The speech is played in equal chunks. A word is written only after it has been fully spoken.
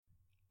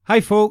Hi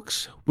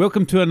folks,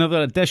 welcome to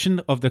another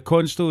edition of the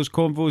Constals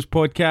Convos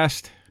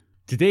podcast.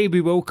 Today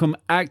we welcome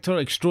actor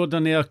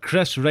extraordinaire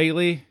Chris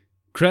Riley.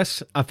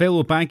 Chris, a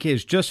fellow bankie,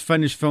 has just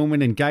finished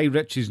filming in Guy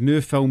Ritchie's new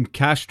film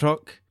Cash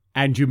Truck,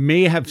 and you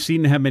may have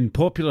seen him in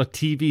popular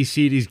TV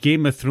series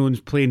Game of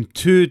Thrones playing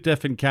two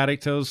different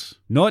characters.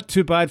 Not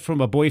too bad from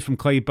a boy from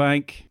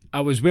Clydebank.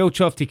 I was well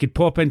chuffed he could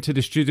pop into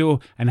the studio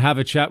and have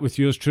a chat with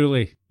yours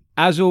truly.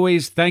 As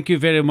always, thank you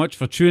very much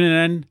for tuning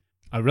in.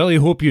 I really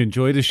hope you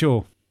enjoy the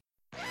show.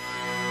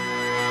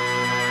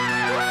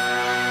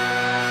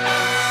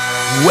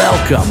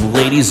 Welcome,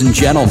 ladies and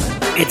gentlemen.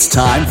 It's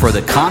time for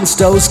the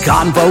Constos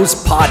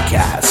Convos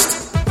podcast.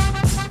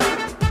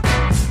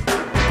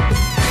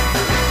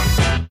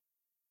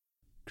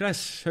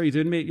 Chris, how you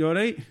doing, mate? You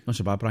alright? Not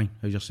so bad, Brian.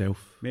 How's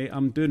yourself? Mate,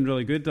 I'm doing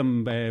really good.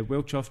 I'm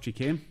well chuffed you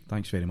came.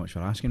 Thanks very much for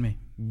asking me.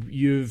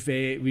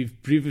 We've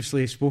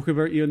previously spoke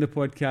about you on the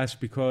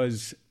podcast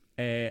because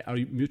our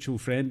mutual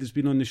friend has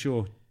been on the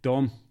show,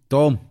 Dom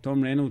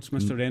Reynolds,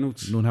 Mr.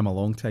 Reynolds. Known him a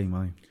long time,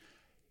 aye.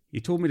 He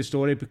told me the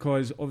story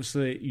because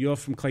obviously you're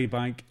from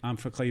Clydebank, I'm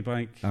from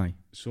Clydebank. Aye.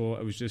 So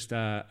it was just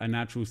a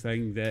natural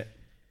thing that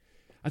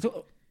I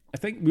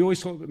think we always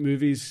talk about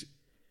movies.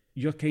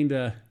 You're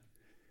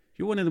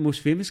one of the most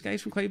famous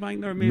guys from Clydebank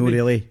now, maybe. No,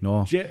 really,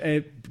 no.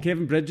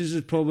 Kevin Bridges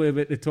is probably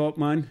about the top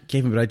man.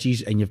 Kevin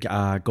Bridges, and you've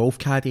got a golf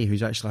caddy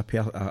who's actually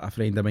a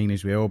friend of mine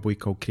as well, a boy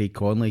called Craig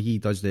Conley. He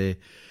does the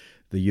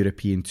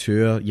European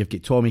tour. You've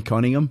got Tommy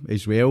Cunningham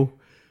as well,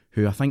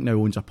 who I think now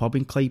owns a pub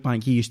in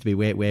Clydebank. He used to be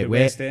Wet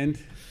West End.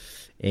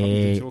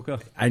 And you've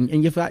got and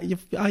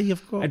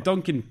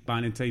Duncan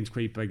Bannatyne's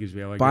quite big as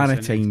well.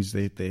 Bannatyne's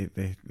the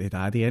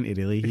daddy, isn't he?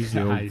 Really, he's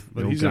the old,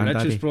 but he's the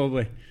richest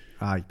probably.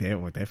 Aye,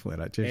 definitely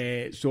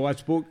richest. So I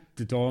spoke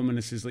to Dom and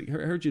I says, like,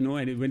 how do you know?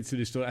 And he went through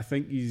the story. I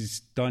think you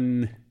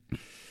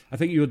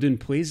were doing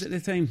plays at the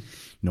time.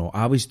 No,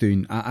 I was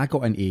doing. I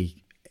got into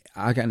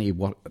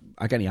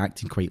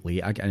acting quite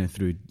late. I got in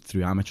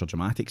through amateur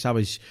dramatics. I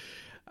was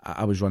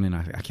running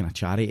a kind of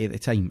charity at the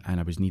time, and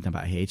I was needing a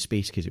bit of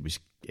headspace because it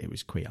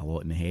was quite a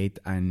lot in the head.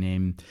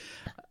 And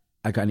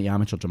I got into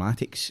amateur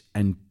dramatics,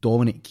 and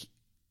Dominic,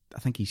 I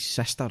think his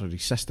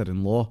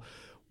sister-in-law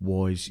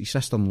was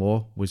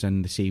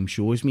in the same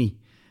show as me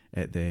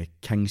at the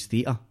King's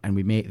Theatre, and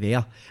we met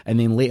there. And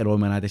then later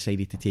on, when I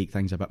decided to take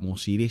things a bit more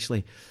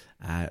seriously,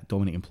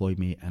 Dominic employed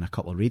me in a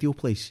couple of radio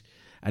plays,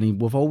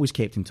 and we've always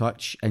kept in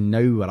touch. And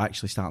now we're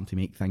actually starting to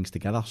make things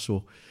together,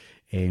 so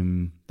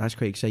that's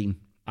quite exciting.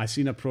 I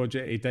seen a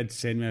project he did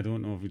send me. I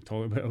don't know if we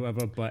talk about it or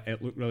whatever, but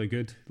it looked really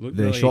good.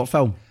 Short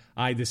film?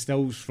 Aye, the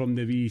stills from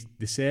the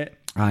set.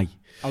 Aye.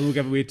 I won't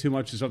give away too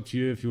much. It's up to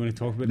you if you want to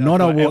talk about that. No,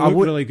 well, I looked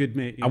won't, really good,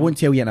 mate. I won't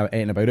tell you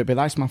anything about it, but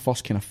that's my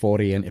first kind of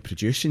foray into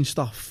producing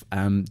stuff.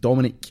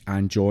 Dominic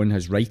and John,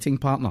 his writing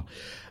partner,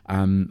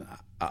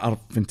 are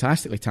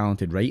fantastically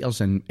talented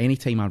writers, and any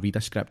time I read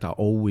a script, I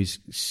always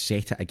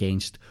set it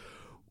against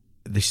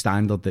the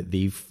standard that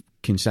they've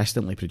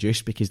consistently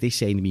produced, because they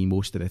send me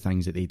most of the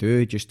things that they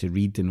do just to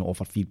read and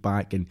offer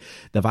feedback, and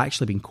they've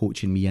actually been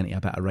coaching me into a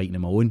bit of writing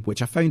of my own,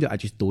 which I found out I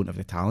just don't have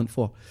the talent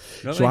for.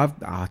 Really? So I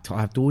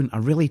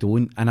really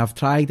don't, and I've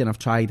tried, and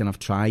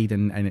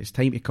it's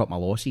time to cut my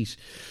losses.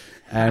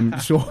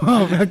 So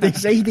I've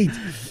decided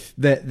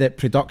that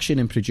production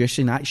and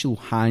producing, actual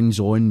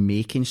hands-on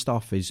making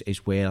stuff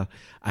is where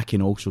I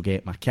can also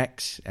get my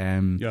kicks.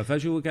 You're a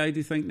visual guy, do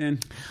you think, then?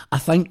 I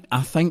think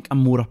I'm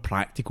more a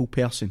practical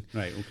person.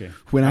 Right, okay.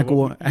 When I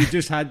go on... You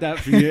just had that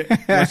for you.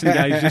 Listen,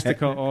 guys, just to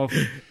cut off,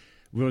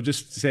 we were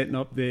just setting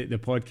up the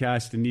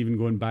podcast, and even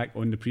going back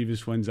on the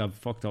previous ones, I've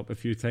fucked up a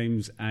few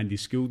times, and he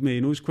schooled me.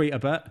 He knows quite a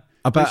bit.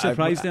 I'm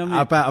surprised there, mate.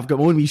 I bet. I've got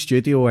my own wee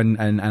studio,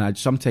 and I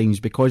sometimes,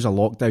 because of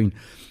lockdown,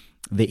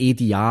 the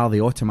ADR, the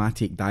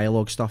automatic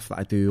dialogue stuff that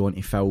I do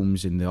onto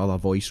films, and the other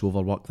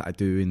voiceover work that I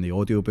do in the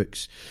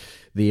audiobooks,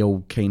 they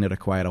all kind of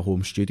require a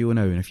home studio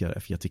now. And if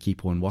you're to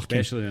keep on working,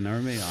 especially in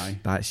Army, aye,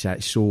 that's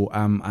it. So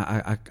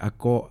I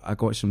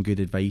got some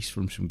good advice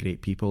from some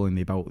great people, and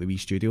they built the wee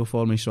studio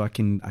for me, so I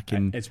can.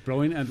 It's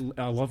brilliant.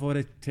 I love all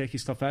the techie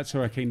stuff. That's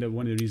how I kind of,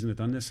 one of the reasons I've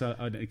done this,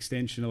 an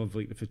extension of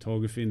like the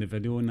photography and the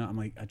video and that. I'm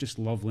like, I just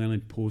love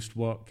learning post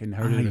work and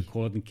how to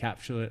record and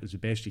capture it as the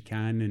best you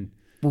can. And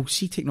well,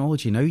 see,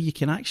 technology now, you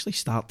can actually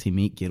start to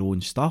make your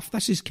own stuff.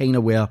 This is kind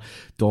of where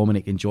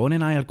Dominic and John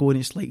and I are going.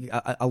 It's like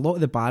a lot of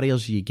the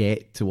barriers you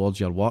get towards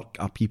your work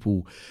are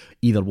people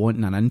either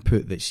wanting an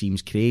input that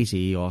seems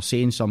crazy, or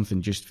saying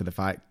something just for the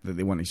fact that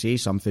they want to say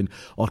something,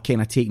 or kind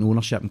of taking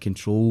ownership and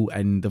control,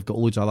 and they've got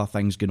loads of other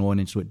things going on,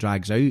 and so it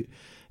drags out.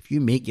 If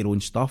you make your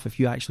own stuff, if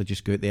you actually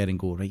just go out there and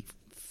go, right,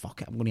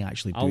 fuck it, I'm going to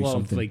actually do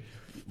something.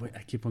 Like,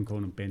 I keep on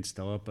calling him Ben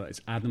Stiller, but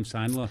it's Adam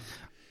Sandler.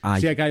 Aye.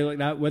 See a guy like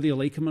that, whether you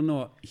like him or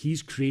not,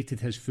 he's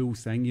created his full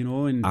thing, you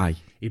know, and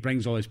he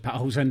brings all his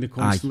pals in to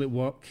constantly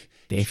work.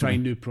 Definitely. He's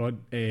trying new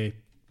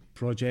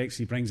projects.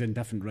 He brings in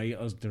different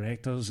writers,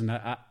 directors, and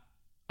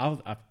I'm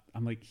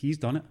like, he's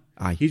done it.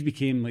 Aye. He's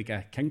became like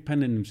a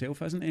kingpin in himself,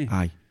 hasn't he?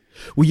 Aye.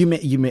 Well, you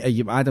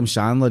Adam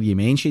Sandler, you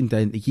mentioned,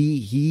 and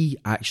he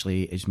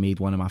actually has made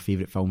one of my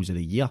favourite films of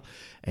the year,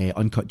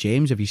 Uncut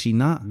Gems. Have you seen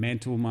that?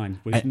 Mental, man.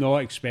 Was not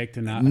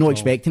expecting that. Not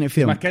expecting it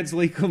for him. My kids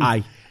like him.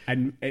 Aye.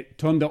 And it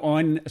turned it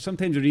on.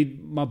 Sometimes I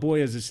read, my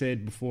boy, as I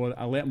said before,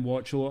 I let him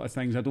watch a lot of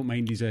things. I don't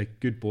mind, he's a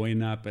good boy in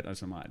that, but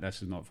I'm like,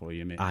 this is not for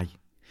you, mate. Aye.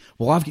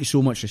 Well, I've got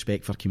so much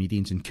respect for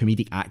comedians and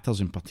comedic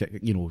actors in particular,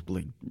 you know,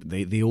 like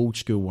the old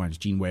school ones,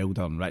 Gene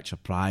Wilder and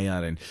Richard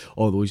Pryor and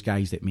all those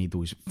guys that made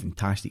those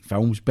fantastic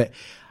films. But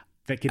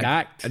they can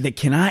act. They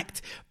can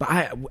act.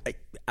 But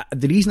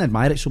the reason I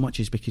admire it so much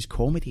is because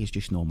comedy is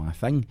just not my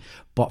thing.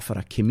 But for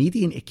a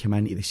comedian to come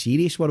into the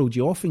serious world,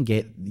 you often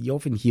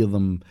hear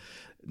them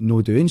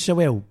no doing so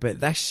well, but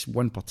this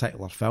one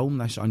particular film,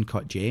 this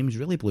Uncut Gems,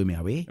 really blew me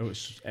away. It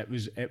was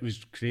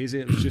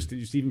crazy. It was just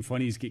even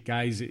funny. He's got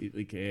guys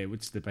like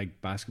what's the big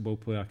basketball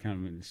player? I can't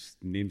remember his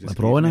name.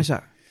 LeBron, is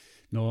it?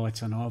 No,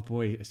 it's another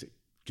boy. Is it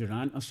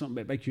Durant or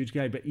something? Big huge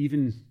guy. But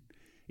even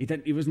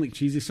he wasn't like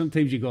cheesy.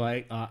 Sometimes you go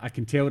like, I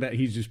can tell that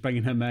he's just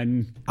bringing him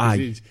in.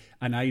 He's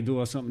an idol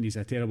or something. He's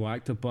a terrible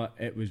actor, but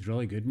it was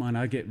really good, man.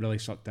 I get really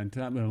sucked into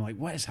that. But I'm like,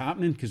 what is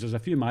happening? Because there's a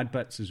few mad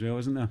bits as well,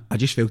 isn't there? I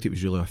just felt it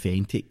was really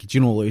authentic. Do you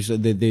know, it was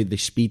the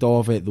speed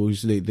of it,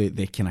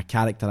 the kind of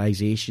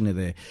characterisation of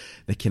the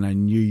kind of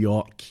New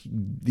York,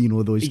 you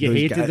know, those. You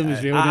hated them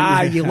as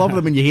well. You love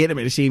them and you hate them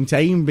at the same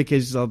time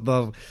because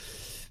they're.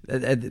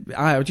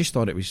 I just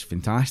thought it was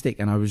fantastic,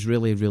 and I was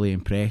really, really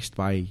impressed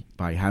by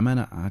him in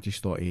it. I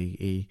just thought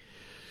I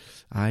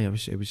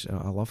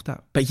loved it.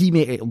 But he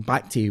made it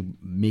back to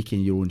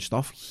making your own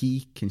stuff.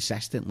 He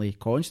constantly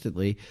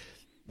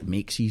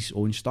makes his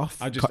own stuff.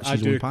 I do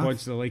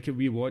constantly like it.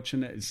 We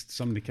watching it. It's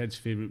some of the kids'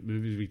 favourite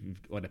movies.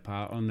 We've got a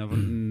part on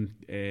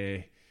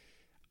everything.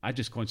 I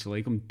just constantly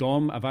like him.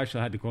 Dom, I've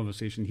actually had the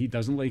conversation. He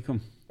doesn't like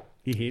him.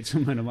 He hates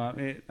him, and I'm like,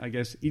 mate, I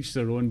guess each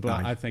their own.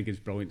 But I think it's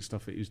brilliant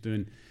stuff that he's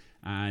doing.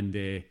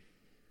 And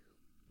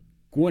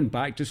going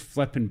back, just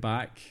flipping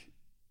back,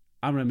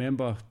 I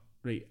remember,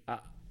 right,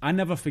 I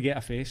never forget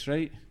a face,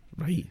 right?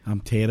 Right, I'm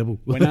terrible.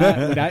 When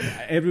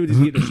everybody's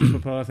got their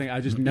superpower thing,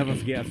 I just never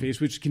forget a face,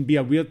 which can be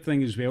a weird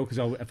thing as well, because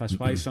if I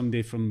spy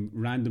somebody from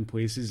random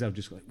places, I'll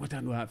just go, what,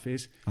 I know that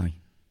face? Aye.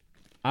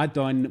 I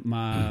done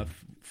my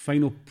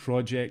final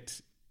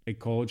project at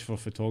college for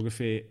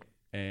photography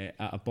at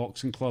a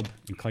boxing club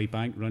in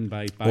Clydebank, run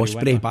by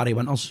Barry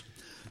Winters.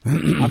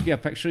 I've got a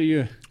picture of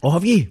you. Oh,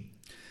 have you?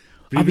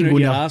 I've been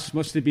going your ass.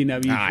 Must have been a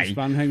wee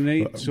span thing,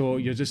 right? So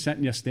you're just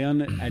sitting there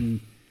staring, and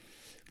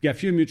you got a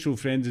few mutual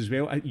friends as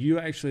well. You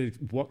actually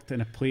worked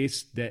in a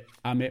place that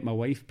I met my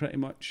wife pretty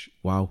much.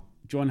 Wow.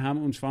 John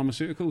Hamilton's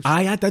Pharmaceuticals.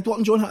 Aye, I did work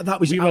in John.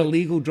 We were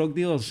legal drug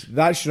dealers.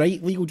 That's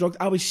right, legal drug.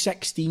 I was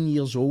 16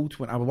 years old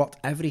when I worked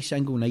every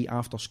single night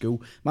after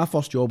school. My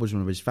first job was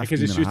when I was 15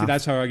 because it's and a half.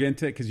 That's how I got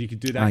into it, because you could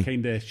do that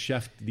kind of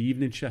shift, the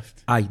evening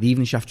shift. Aye, the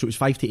evening shift. So it was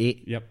 5 to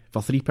 8. Yep.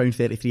 For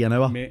 £3.33 an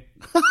hour. Mate,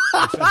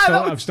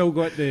 I've still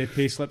got the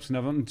pay slips and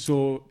everything.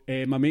 So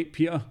my mate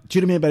Peter. Do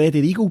you remember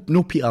Eddie Eagle?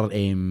 No, Peter.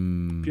 Peter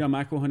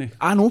McElhenney.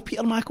 I know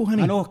Peter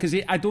McElhenney. I know, because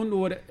I don't know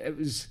what it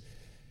was.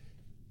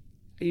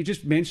 He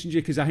just mentioned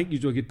you because I think you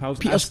were good pals.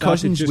 Peter's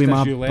cousins with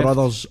my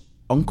brother's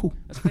uncle.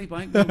 That's quite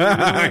blank.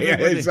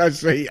 Yes,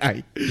 that's right.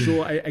 Aye.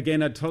 So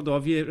again, I'd heard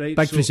of you, right?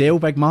 Big Frizzell,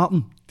 Big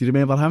Martin. Do you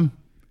remember him?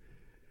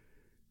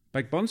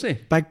 Big Bonzi.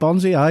 Big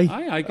Bonzi, aye.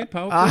 Aye, good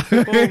pal. Up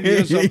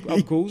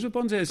goals with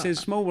Bonzi. It says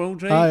Small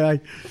World, right?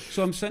 Aye.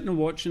 So I'm sitting and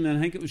watching, and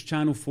I think it was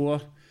Channel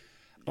 4.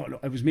 Oh no,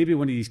 it was maybe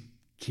one of these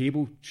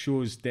cable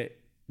shows that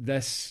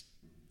this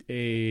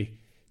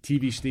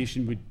TV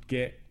station would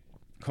get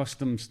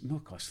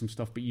not custom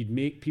stuff, but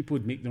people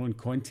would make their own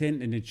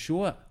content and they'd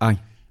show it. Aye.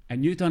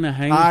 And you done a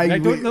thing. Aye.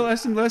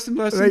 Listen.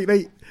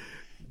 Right.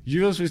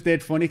 Yours was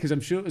dead funny because I'm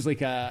sure it was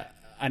like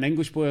an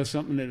English boy or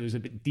something, and it was a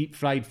bit deep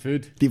fried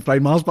food. Deep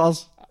fried Mars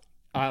bars.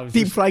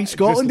 Deep fried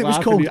Scotland, it was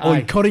called,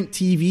 on current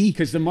TV.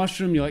 Because the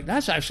mushroom, you're like,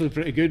 that's actually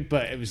pretty good,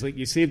 but it was like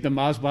you saved the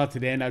Mars bar to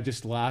the end. I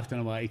just laughed,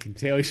 and I'm like, I can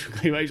tell he's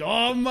like,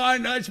 oh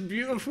man, that's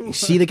beautiful.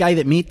 See the guy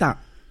that made that?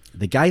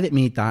 The guy that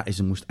made that is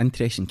the most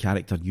interesting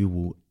character you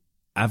will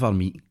ever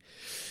meet.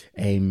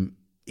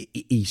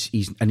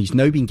 He's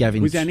now been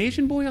given. Was he an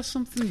Asian boy or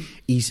something?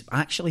 He's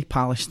actually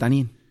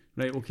Palestinian.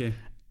 Right, okay.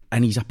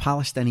 And he's a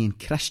Palestinian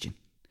Christian.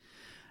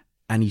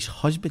 And his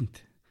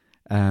husband,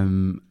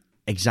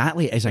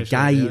 exactly, is a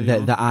guy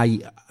that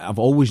I've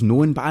always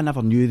known, but I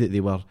never knew that they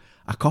were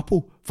a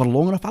couple for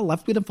long enough. I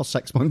lived with him for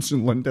 6 months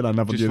in London. I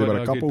never knew they were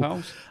a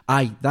couple.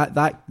 Aye,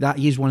 that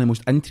he is one of the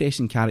most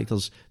interesting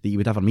characters that you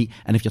would ever meet.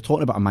 And if you're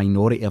talking about a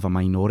minority of a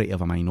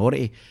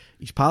minority,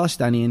 he's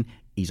Palestinian,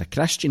 he's a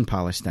Christian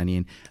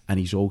Palestinian, and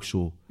he's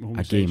also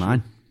a gay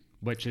man.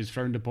 Which is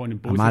frowned upon in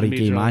both. A married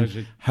gay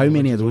man. How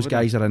many of those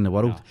guys are in the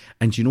world? Yeah.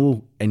 And you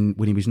know,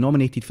 when he was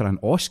nominated for an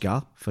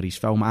Oscar for his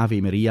film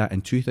Ave Maria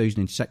in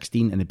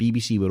 2016, and the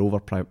BBC were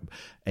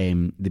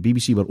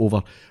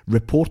over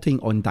reporting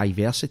on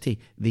diversity,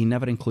 they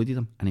never included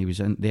him, and he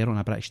was in there on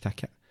a British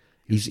ticket.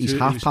 He's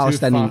half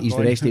Palestinian. He's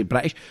the rest of it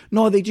British.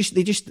 No, it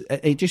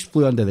just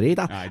flew under the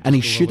radar, and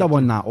he should have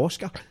won that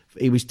Oscar.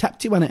 He was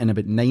tipped to win it in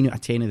about 9 out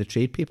of 10 of the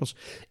trade papers.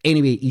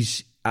 Anyway,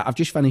 I've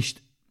just finished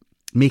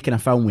making a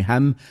film with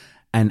him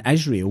in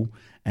Israel.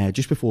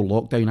 Just before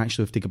lockdown,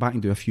 actually, we have to go back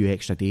and do a few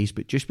extra days,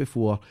 but just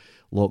before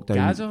lockdown,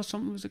 Gaza or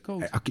something was it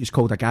called? It's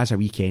called A Gaza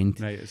Weekend.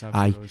 Right, it's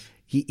absolutely.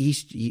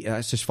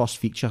 It's his first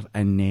feature,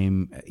 and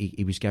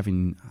he was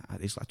given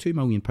it's like a £2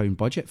 million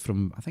budget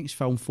from, I think it's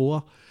Film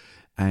 4,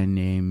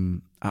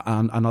 and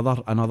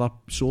another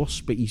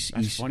source. But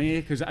That's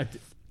funny because I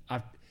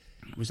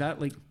was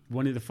that like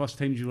one of the first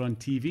times you were on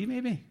TV,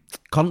 maybe?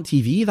 Current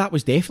TV, that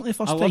was definitely the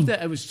first time. I loved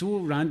it. It was so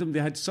random.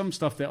 They had some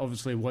stuff that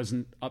obviously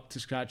wasn't up to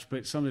scratch,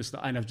 but some of the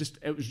stuff, and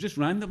it was just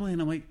randomly,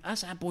 and I'm like,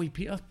 that's that boy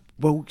Peter.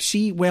 Well,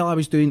 while I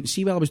was doing the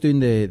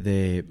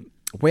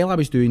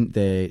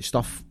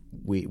stuff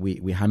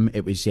with him,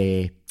 it was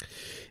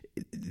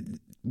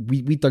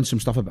we'd done some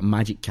stuff about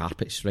magic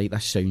carpets, right?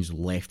 This sounds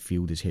left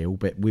field as hell,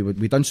 but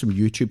we'd done some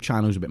YouTube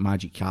channels about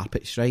magic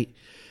carpets, right?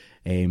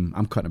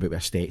 I'm cutting about with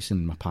a Stetson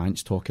in my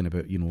pants, talking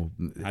about,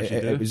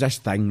 it was this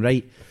thing,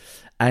 right?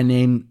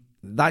 And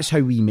that's how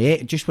we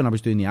met, just when I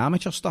was doing the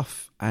amateur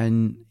stuff.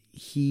 And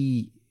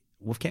we've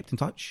kept in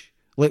touch.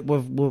 Like we're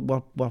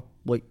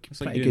like it's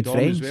pretty like you good and Dom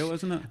friends as well,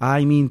 isn't it?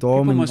 I mean,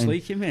 Dom. People must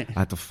like you, mate.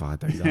 I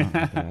doubt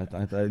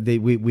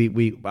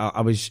that.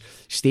 I was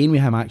staying with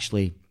him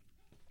actually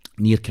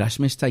near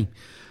Christmas time.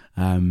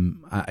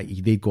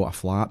 They'd got a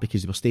flat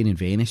because they were staying in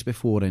Venice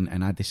before,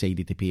 and I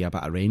decided to pay a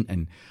bit of rent,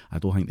 and I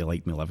don't think they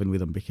liked me living with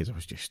them because I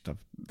was just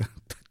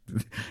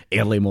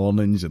early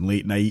mornings and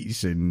late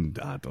nights, and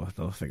I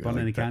don't think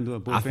burning a candle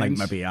at both I think ends.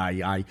 maybe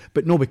I,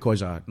 but not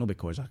because I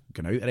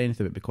gone out or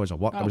anything, but because I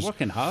worked. I was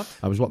working hard.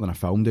 I was working on a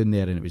film down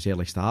there, and it was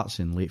early starts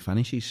and late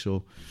finishes,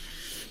 so.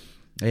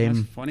 That's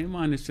funny,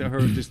 man. It's how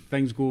just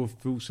things go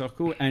full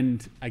circle,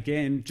 and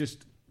again,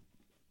 just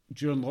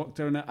during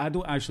lockdown, I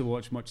don't actually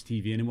watch much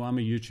TV anymore. I'm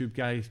a YouTube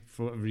guy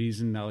for whatever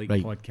reason. I like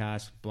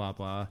podcasts, blah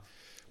blah,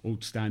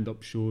 old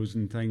stand-up shows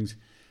and things.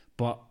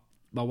 But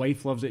my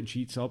wife loves it and she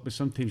eats up. But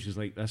sometimes she's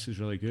like, "This is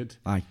really good."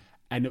 Aye.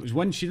 And it was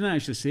one she didn't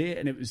actually say it,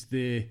 and it was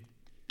the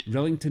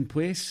Rillington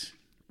Place.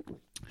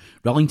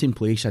 Rillington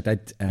Place, I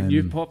did. And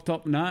you popped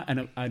up in that,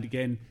 and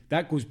again,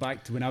 that goes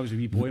back to when I was a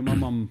wee boy. My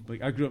mum,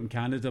 like I grew up in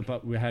Canada,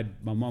 but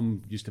my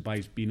mum used to buy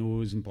us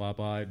beanos and blah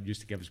blah,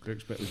 used to give us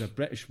books, but it was a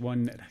British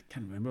one, I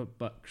can't remember,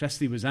 but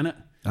Christie was in it.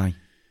 Aye.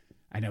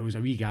 And I was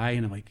a wee guy,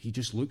 and I'm like, he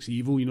just looks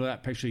evil,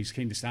 that picture, he's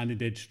kind of standing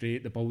dead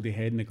straight, the baldy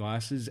head and the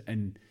glasses,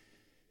 and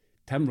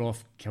Tim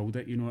Roth killed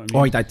it, you know what I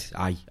mean? Oh, he did.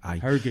 Aye.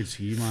 How good's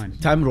he, man?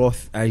 Tim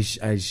Roth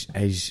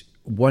is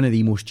one of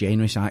the most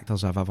generous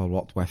actors I've ever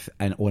worked with,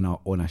 and on a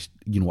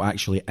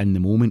actually in the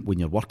moment when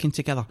you're working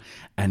together.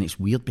 And it's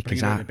weird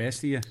because the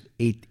best of you.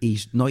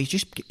 He's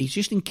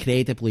just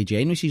incredibly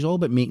generous. He's all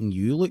about making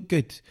you look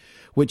good,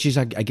 which is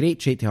a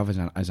great trait to have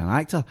as an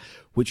actor,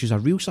 which was a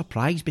real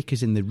surprise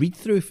because in the read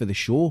through for the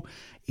show,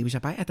 he was a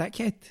bit of a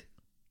dickhead.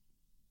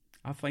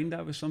 I find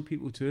that with some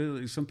people too.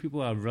 Like some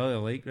people I really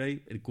like,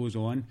 right? It goes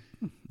on.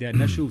 The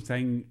initial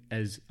thing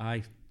is,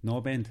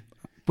 knob end.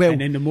 Well,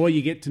 and then the more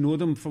you get to know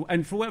them, for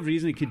whatever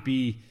reason, it could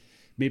be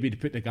maybe to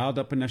put the guard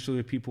up initially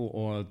with people,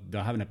 or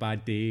they're having a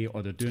bad day,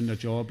 or they're doing their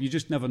job. You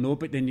just never know.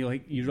 But then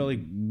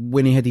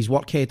when he had his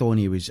work head on,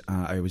 he was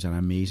an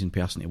amazing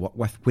person to work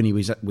with. When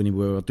we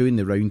were doing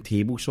the round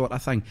table sort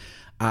of thing,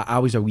 I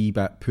was a wee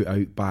bit put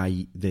out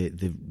by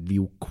the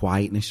real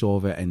quietness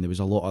of it, and there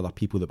was a lot of other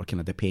people that were kind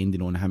of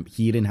depending on him,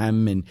 hearing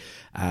him, and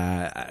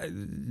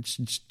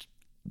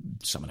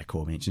some of the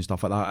comments and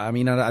stuff like that. I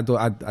mean, I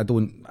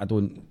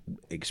don't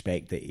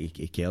expect that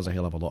he cares a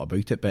hell of a lot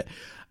about it, but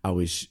I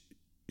was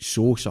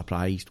so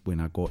surprised when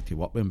I got to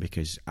work with him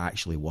because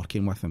actually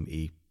working with him,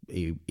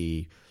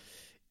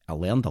 I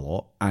learned a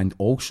lot, and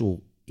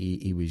also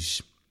he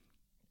was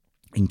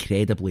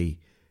incredibly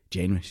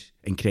generous.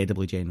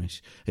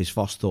 His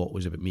first thought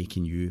was about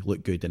making you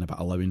look good and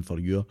about allowing for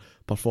your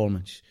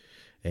performance.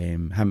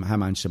 Him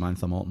and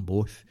Samantha Morton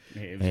both.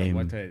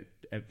 It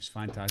was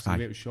fantastic.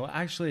 It was shot.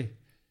 Actually,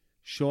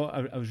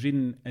 I was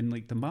reading in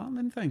like Dumbarton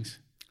and things.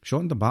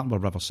 Shot in Dumbarton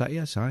where River City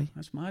is, aye.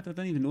 That's mad. I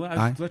didn't even know it.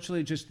 I was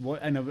literally just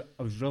and I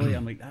was really,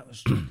 I'm like, that was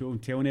so cool. I'm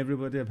telling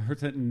everybody I've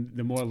heard it, and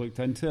the more I looked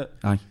into it,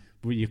 aye.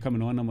 When you're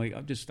coming on, I'm like,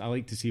 I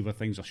like to see where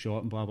things are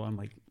shot and blah blah. I'm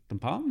like,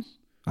 Dumbarton?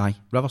 Aye,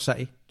 River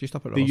City, just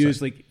up at River City. They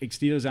used like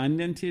exteriors and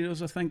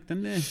interiors, I think,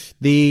 didn't they?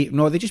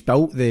 They just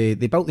built they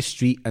built the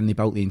street and they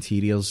built the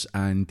interiors,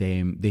 and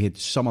they had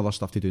some other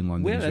stuff to do in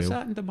London. Where as well. Is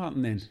that in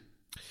Dumbarton then?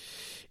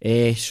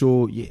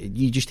 So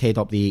you just head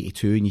up the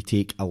 82 and you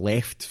take a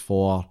left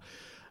for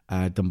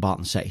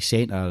Dumbarton City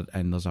Centre,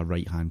 and there's a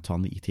right hand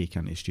turn that you take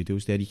into the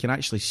studios there. You can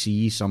actually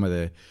see some of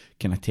the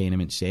kind of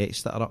tenement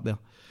sets that are up there.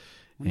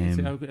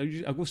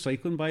 I'll go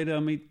cycling by there. I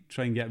might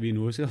try and get a wee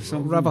nosy or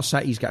something. River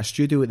City's got a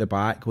studio at the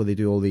back where they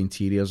do all the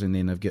interiors, and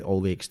then they've got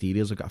all the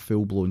exteriors. They've got a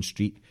full-blown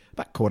street. A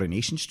bit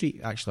Coronation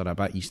Street, actually, or a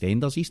bit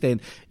EastEnders.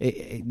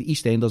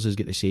 EastEnders has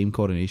got the same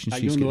Coronation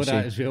Street. You'll know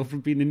that as well from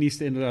being in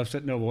EastEnders. I was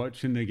sitting there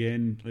watching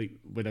again, like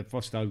when I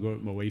first started going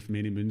with my wife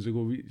many moons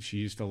ago, she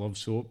used to love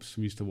soaps.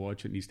 We used to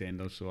watch it in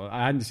EastEnders, so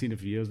I hadn't seen it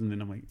for years, and then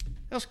I'm like,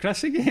 there's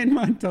Chris again,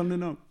 man,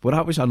 turning up. Well,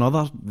 that was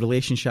another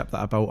relationship that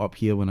I built up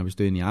here when I was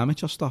doing the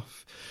amateur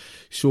stuff.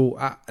 So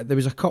there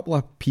was a couple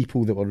of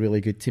people that were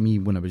really good to me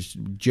when I was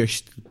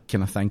just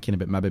kind of thinking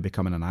about maybe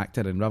becoming an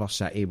actor, and River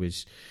City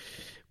was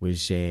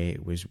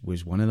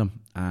one of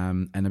them.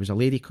 And there was a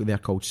lady there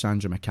called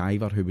Sandra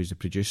McIver who was the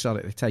producer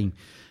at the time,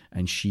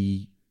 and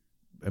she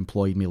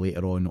employed me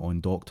later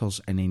on Doctors.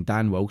 And then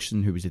Dan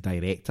Wilson, who was the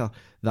director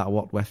that I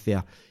worked with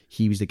there,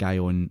 he was the guy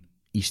on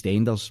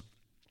EastEnders.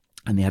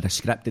 And they had a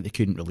script that they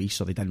couldn't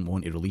release, or they didn't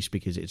want to release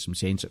because it had some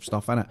sensitive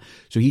stuff in it.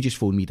 So he just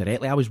phoned me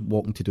directly. I was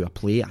walking to do a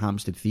play at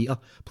Hampstead Theatre,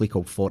 a play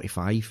called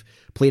 45,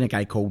 playing a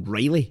guy called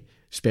Riley,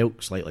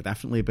 spelt slightly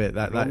differently, but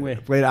the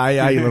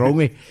wrong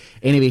way.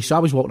 Anyway, so I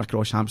was walking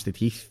across Hampstead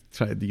Heath,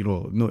 as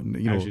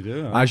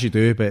you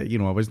do, but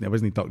I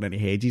wasn't ducking into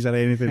hedges or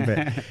anything.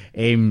 But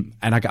and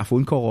I got a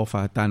phone call off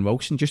of Dan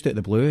Wilson just out of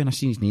the blue, and I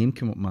seen his name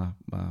come up my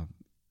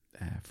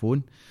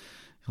phone.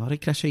 All right,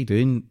 Chris, how you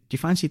doing? Do you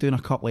fancy doing a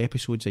couple of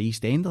episodes of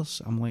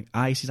EastEnders? I'm like,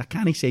 aye. He says, I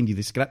can't send you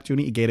the script. You'll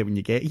need to get it when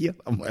you get here.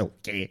 I'm like,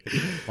 okay.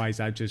 Why is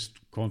that just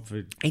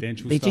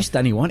confidential They stuff? just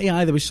didn't want to.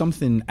 There was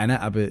something in it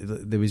about,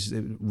 there was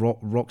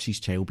Roxy's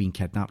child being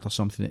kidnapped or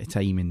something at the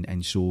time,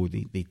 and so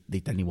they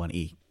didn't want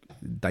to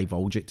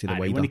divulge it to the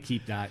wider. They want to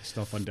keep that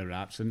stuff under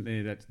wraps, isn't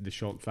they? That's the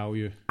shock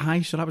value.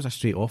 Aye, so that was a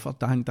straight offer.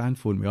 Dan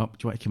phoned me up.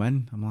 Do you want to come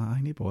in? I'm like,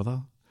 I no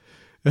bother.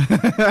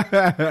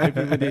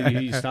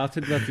 Everybody you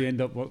started with, you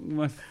end up working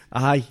with.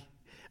 Aye.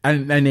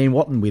 And then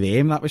working with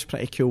them, that was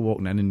pretty cool,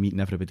 walking in and meeting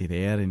everybody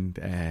there, and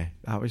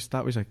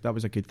that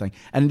was a good thing.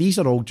 And these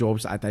are all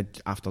jobs that I did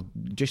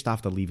just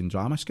after leaving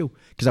drama school,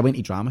 because I went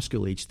to drama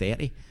school age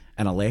 30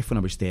 and I left when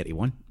I was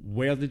 31.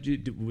 Where did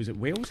you was it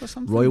Wales or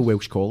something? Royal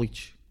Welsh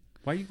College.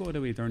 Why you got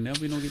away down there?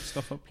 We don't get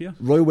stuff up here.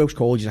 Royal Welsh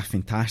College is a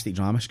fantastic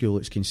drama school.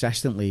 It's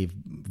consistently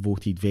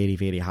voted very,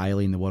 very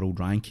highly in the world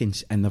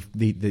rankings, and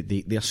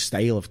their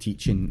style of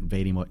teaching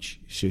very much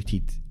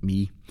suited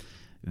me.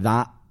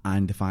 That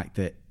and the fact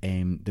that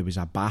there was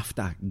a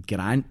BAFTA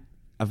grant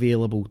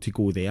available to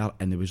go there,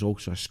 and there was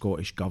also a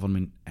Scottish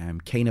government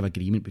kind of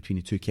agreement between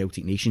the two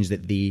Celtic nations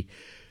that they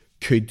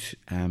could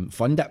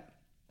fund it.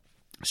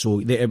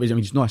 So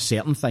it's not a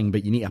certain thing,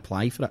 but you need to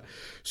apply for it.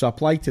 So I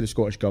applied to the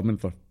Scottish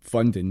Government for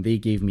funding. They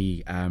gave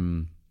me,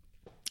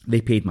 they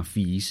paid my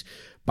fees.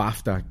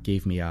 BAFTA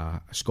gave me a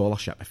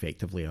scholarship,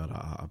 effectively, or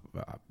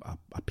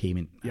a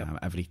payment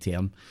every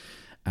term.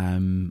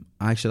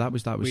 So that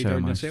was Were you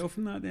down yourself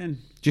in that then?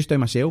 Just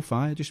down myself.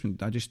 I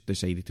just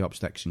decided to up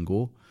sticks and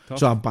go. Tough.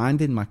 So I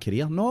abandoned my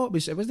career. No, it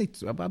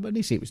wasn't. I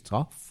wouldn't say it was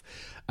tough.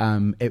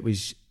 It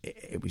was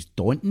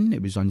daunting.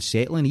 It was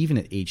unsettling. Even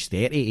at age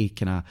 30,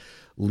 to kind of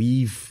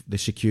leave the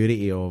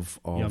security of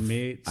your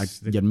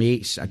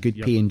mates, a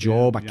good paying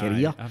job, a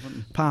career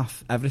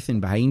path, everything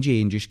behind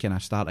you, and just kind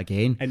of start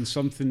again. And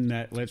something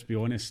that, let's be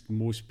honest,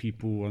 most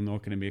people are not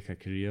going to make a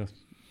career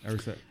out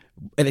of it.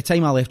 At the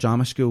time I left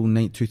drama school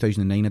in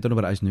 2009, I don't know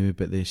what it is now,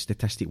 but the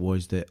statistic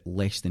was that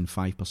less than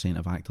 5%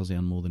 of actors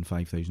earn more than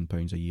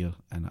 £5,000 a year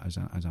as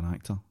an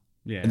actor.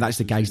 Yeah, and that's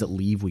the guys that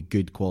leave with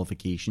good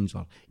qualifications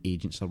or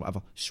agents or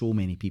whatever. So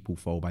many people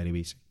fall by the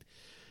wayside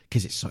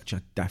because it's such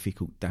a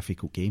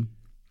difficult game.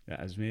 It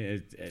is,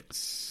 mate.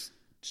 It's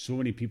so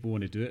many people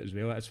want to do it as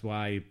well. That's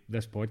why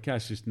this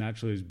podcast just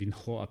naturally has been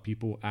a lot of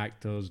people,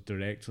 actors,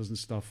 directors and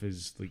stuff.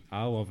 Is like,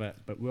 I love it,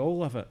 but we all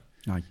love it.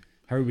 Aye.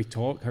 How we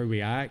talk, how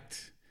we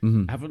act.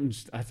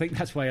 Mm-hmm. I think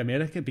that's why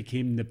America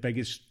became the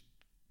biggest.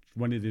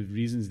 One of the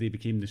reasons they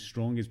became the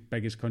strongest,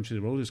 biggest country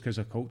in the world is because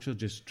their culture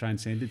just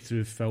transcended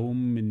through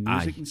film and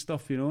music and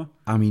stuff. You know.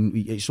 I mean,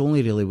 it's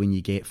only really when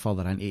you get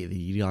further into it that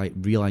you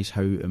realise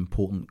how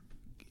important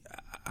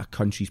a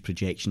country's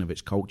projection of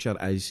its culture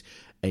is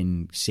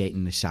in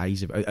setting the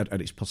size of or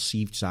its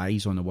perceived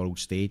size on the world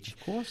stage.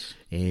 Of course.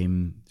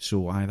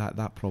 So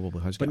that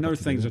probably has. But now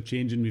things are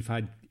changing. We've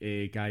had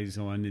guys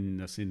on, and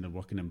they're saying they're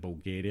working in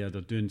Bulgaria.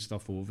 They're doing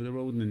stuff all over the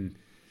world, and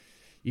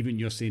even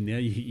you're saying there,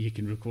 you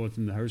can record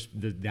from the house.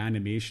 The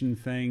animation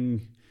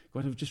thing.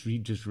 God, I've just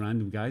read just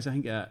random guys. I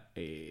think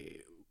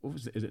what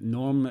was it? Is it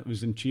Norm that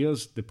was in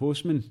Cheers, the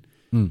postman?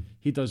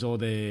 He does all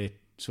the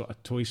sort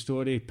of Toy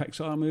Story,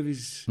 Pixar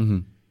movies. Mm-hmm.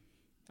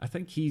 I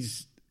think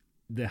he's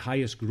the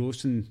highest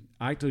grossing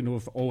actor,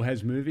 of all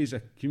his movies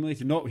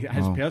accumulated. Not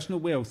his personal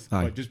wealth,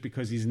 but just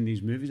because he's in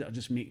these movies that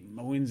just make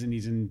millions, and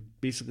he's in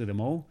basically them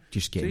all. So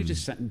he's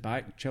just sitting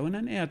back, chilling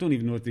in there. I don't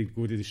even know if they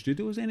go to the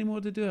studios anymore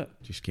to do it.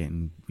 Just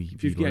getting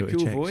if you've got a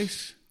cool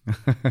voice.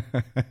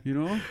 You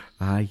know?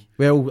 Aye.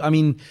 Well, I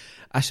mean,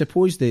 I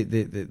suppose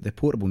the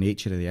portable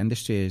nature of the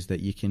industry is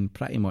that you can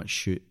pretty much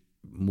shoot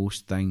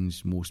most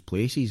things, most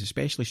places,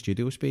 especially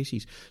studio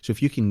spaces. So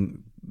if you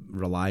can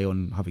rely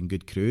on having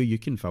good crew, you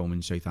can film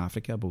in South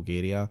Africa,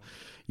 Bulgaria,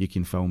 you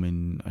can film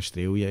in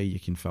Australia, you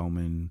can film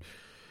in,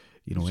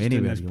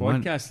 anywhere you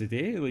want. Podcast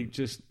today, like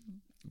just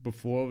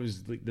before,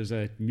 was like there's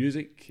a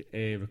music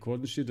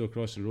recording studio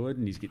across the road,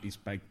 and he's got these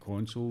big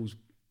consoles,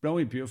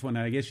 brilliant, beautiful, and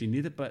I guess you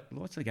need it. But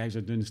lots of guys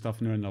are doing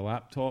stuff now on their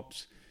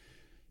laptops.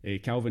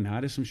 Calvin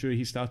Harris, I'm sure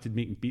he started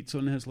making beats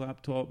on his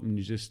laptop, and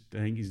I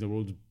think he's the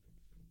world's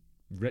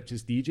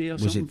richest DJ or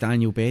something. Was it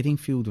Daniel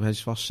Bedingfield? His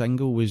first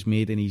single was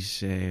made in his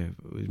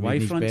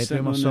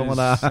bedroom or something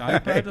like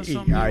that. iPad or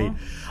something. Aye.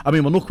 I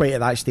mean, we're not quite at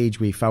that stage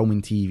with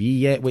filming TV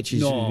yet, which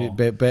is no,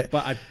 but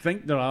I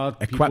think there are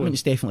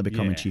equipment's definitely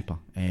becoming cheaper,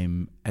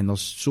 and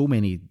there's so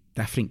many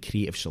different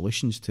creative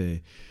solutions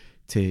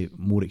to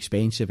more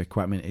expensive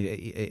equipment.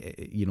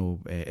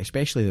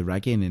 Especially the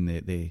rigging and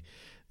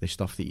the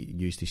stuff that you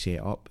use to set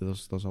up.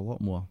 There's a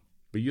lot more.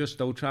 But you're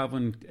still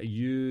travelling.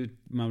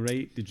 Am I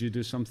right? Did you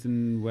do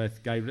something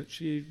with Guy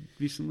Ritchie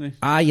recently?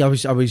 Aye,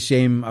 that's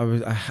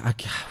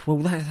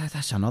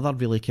another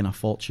really kind of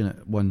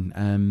fortunate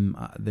one.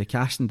 The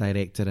casting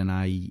director and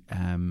I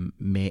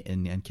met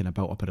and kind of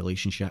built up a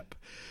relationship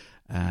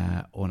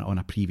on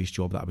a previous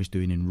job that I was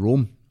doing in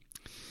Rome.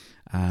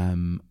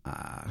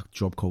 A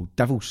job called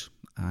Devils,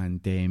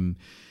 and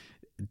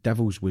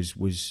Devils was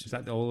Is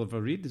that the Oliver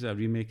Reed? Is that a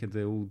remake of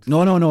the old?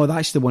 No,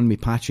 that's the one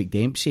with Patrick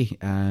Dempsey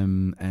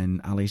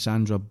and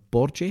Alessandra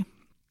Borgi.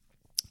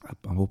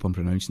 I hope I'm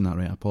pronouncing that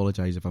right. I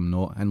apologise if I'm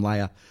not. And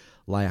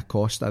Laia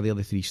Costa, they're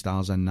the three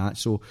stars in that.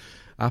 So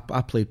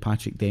I played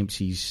Patrick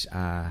Dempsey's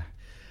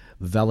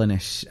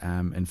villainous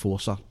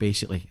enforcer,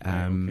 basically.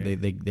 Okay.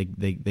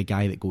 The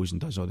guy that goes and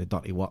does all the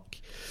dirty work.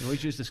 They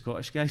always use the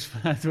Scottish guys for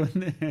that, don't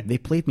they? They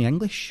played me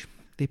English.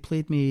 They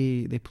played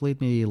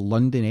me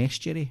London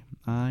Estuary.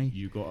 Aye.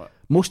 You got it.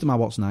 Most of my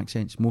work's in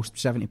accents.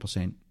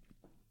 70%.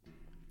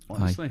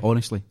 Honestly? Aye,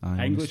 honestly.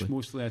 English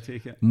mostly, I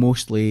take it.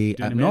 Mostly.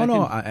 Doing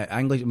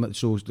English.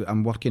 So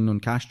I'm working on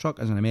Cash Truck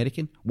as an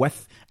American.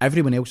 With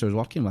everyone else I was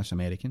working with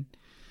American.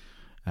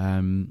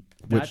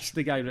 That's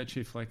the Guy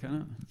Ritchie flick,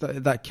 isn't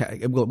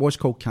it? It was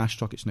called Cash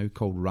Truck. It's now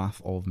called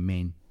Wrath of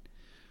Men.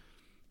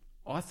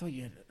 Oh, I thought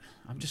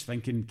I'm just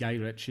thinking Guy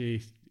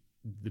Ritchie,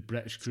 the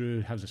British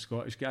crew, has a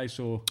Scottish guy,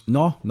 so...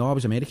 No, I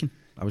was American.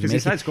 Because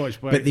he's had Scottish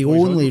boy, but the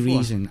only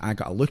reason I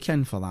got a look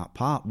in for that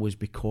part was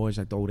because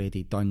I'd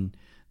already done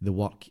the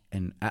work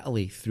in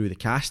Italy through the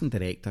casting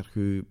director,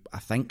 who I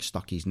think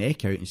stuck his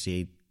neck out and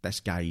said, this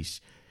guy's,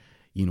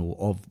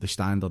 of the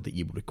standard that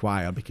you would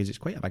require, because it's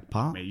quite a big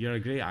part. Mate, you're a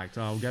great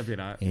actor, I'll give you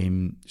that.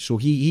 So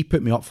he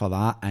put me up for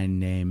that,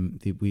 and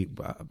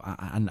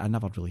I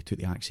never really took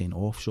the accent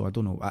off, so I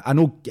don't know. I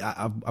know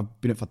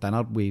I've been out for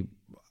dinner with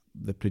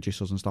the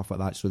producers and stuff like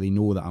that, so they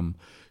know that I'm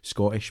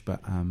Scottish,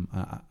 but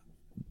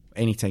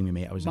anytime we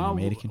met, I was an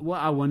American. What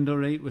I wonder,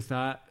 right, with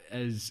that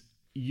is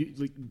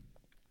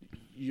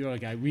you're a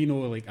guy. We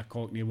know like a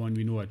Cockney one.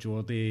 We know a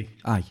Geordie,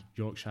 aye,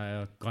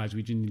 Yorkshire,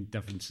 Glaswegian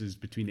differences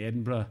between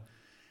Edinburgh.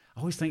 I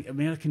always think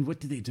American.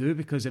 What do they do?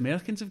 Because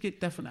Americans have got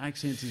different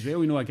accents as well.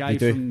 We know a guy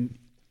from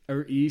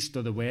out east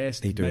or the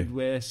west,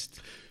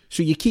 Midwest.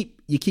 So you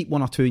keep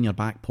one or two in your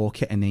back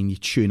pocket, and then you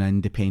tune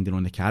in depending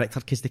on the character,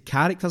 because the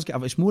characters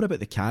it's more about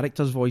the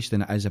character's voice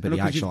than it is about the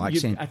actual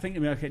accent. I think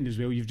American as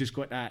well. You've just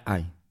got that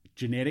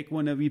generic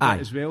one a wee bit Aye.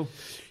 as well.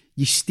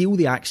 You steal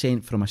the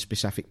accent from a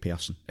specific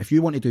person. If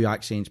you want to do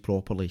accents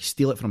properly,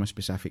 steal it from a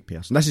specific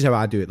person. This is how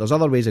I do it. There's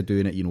other ways of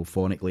doing it,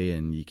 phonically,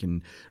 and you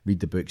can read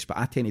the books, but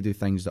I tend to do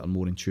things that are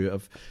more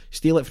intuitive.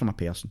 Steal it from a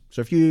person. So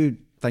if you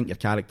think your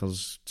character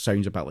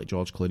sounds a bit like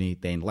George Clooney,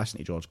 then listen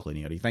to George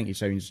Clooney. Or you think he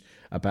sounds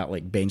a bit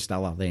like Ben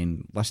Stiller,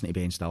 then listen to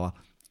Ben Stiller.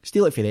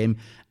 Steal it for them,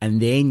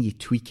 and then you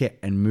tweak it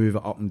and move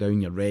it up and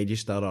down your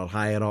register, or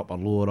higher up or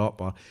lower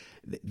up, or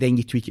then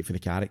you tweak it for the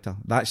character.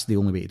 That's the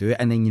only way to do it,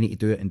 and then you need to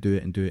do it and do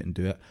it and do it and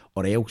do it,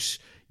 or else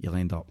you'll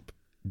end up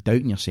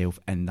doubting yourself,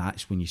 and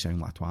that's when you sound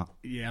like a twat.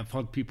 Yeah, I've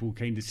heard people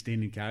kind of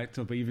staying in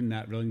character, but even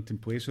that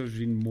Rillington Place, I was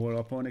reading more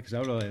up on it, because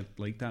I really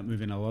like that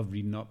movie, and I love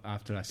reading up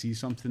after I see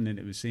something, and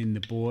it was saying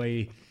the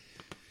boy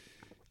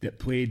that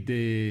played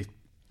the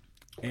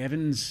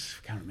Evans,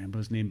 I can't remember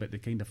his name, but the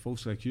kind of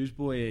falsely accused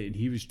boy, and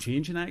he was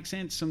changing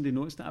accents. Somebody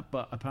noticed that,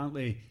 but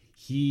apparently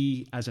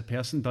he, as a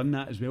person, done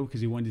that as well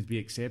because he wanted to be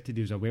accepted.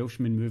 He was a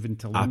Welshman moving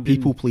to London. A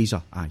people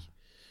pleaser, aye.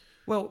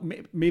 Well,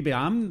 maybe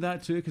I'm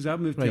that too, because I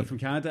moved here from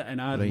Canada, and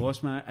I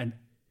lost my, and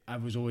I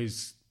was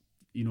always,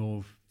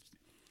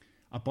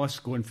 a bus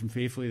going from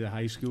Faithfully to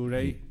high school,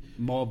 right?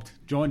 Mobbed.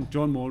 John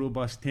Morrow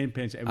bus, 10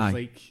 pence. It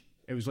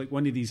was like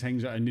one of these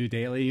things at a New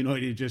Delhi,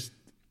 you just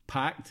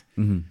packed,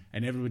 and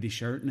everybody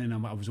shouting, and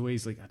I was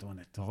always like, I don't want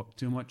to talk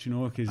too much,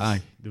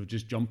 because they would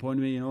just jump on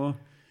me,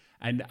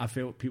 and I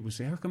felt people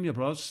say, how come your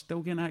brother's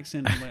still getting an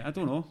accent? I'm like, I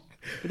don't know.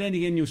 But then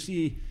again, you'll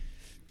see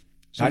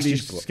some of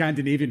these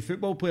Scandinavian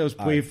football players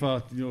play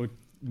for,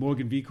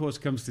 Morgan Vikos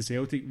comes to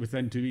Celtic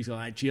within 2 weeks,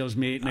 like, cheers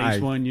mate, nice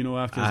one,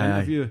 after his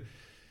interview.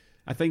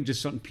 I think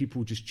just certain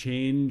people just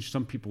change,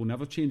 some people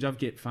never change. I've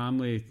got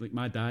family, like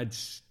my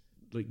dad's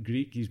like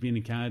Greek, he's been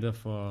in Canada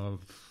for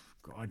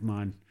God,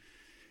 man,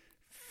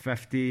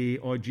 50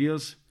 odd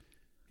years.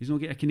 He's not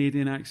get a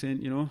Canadian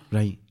accent, you know.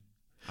 Right.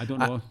 I don't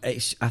know. I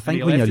And think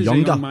he when left you're as a young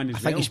younger, man as I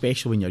think well.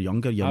 especially when you're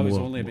younger, you're I was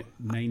more. only about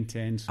 9,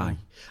 10. So. Aye.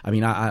 I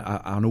mean,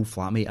 an old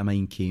flatmate of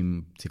mine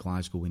came to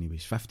Glasgow when he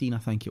was 15, I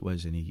think it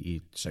was, and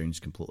he sounds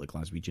completely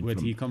Glaswegian. Where'd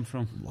from he come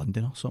from?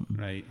 London or something.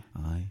 Right.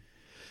 Aye.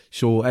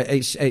 So I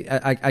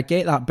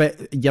get that,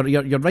 but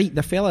you're right.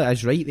 The fella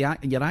is right.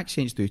 Your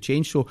accents do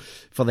change. So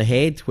for The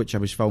Head, which I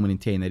was filming in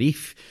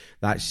Tenerife,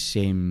 that's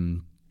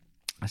an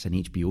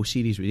HBO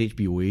series with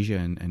HBO Asia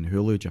and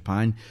Hulu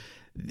Japan.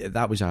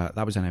 That was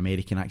an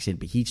American accent,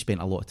 but he'd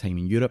spent a lot of time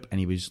in Europe, and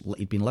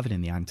he'd been living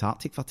in the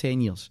Antarctic for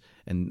 10 years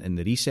in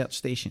the research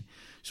station.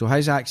 So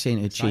his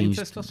accent had changed.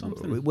 Scientist or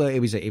something? Well, it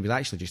was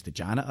actually just the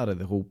janitor of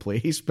the whole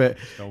place, but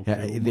Cool,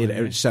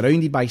 they're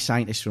surrounded by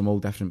scientists from all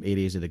different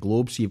areas of the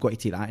globe. So you've got to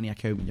take that into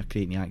account when you're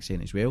creating the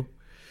accent as well.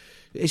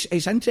 It's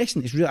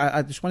interesting. It's really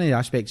it's one of the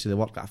aspects of the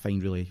work that I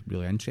find really,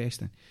 really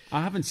interesting.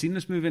 I haven't seen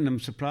this movie, and I'm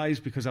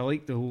surprised because I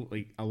like the whole,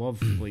 I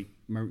love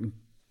mountain.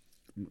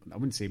 I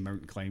wouldn't say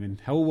mountain climbing,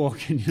 hill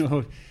walking, you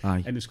know.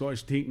 Aye. And the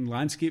Scottish taking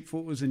landscape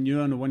photos, and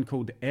you're on the one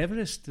called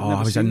Everest.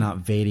 I was in that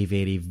very,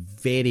 very,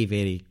 very,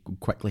 very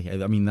quickly.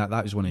 I mean, that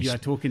was one of You're a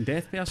token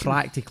death person.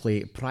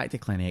 practically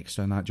an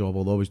extra in that job,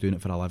 although I was doing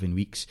it for 11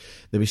 weeks.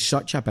 There was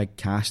such a big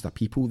cast of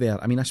people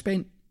there. I mean, I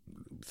spent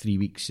 3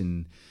 weeks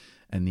in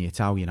the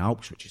Italian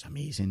Alps, which is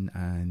amazing,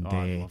 and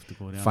I'd love to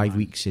go there, 5 man.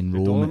 weeks in The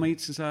Rome.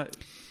 Dolomites, is that?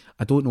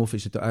 I don't know if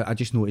it's. I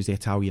just know it's the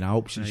Italian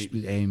Alps, Right.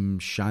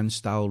 it's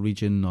Schanstall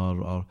region,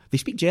 or they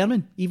speak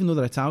German, even though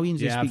they're Italians.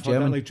 They Yeah, speak I've heard that.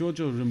 German. Like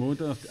Giorgio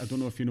Ramoda, I don't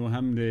know if you know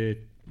him.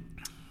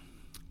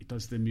 He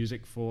does the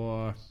music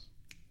for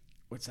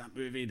what's that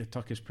movie? The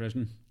Turkish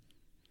Prison.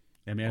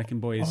 The American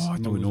Boys. I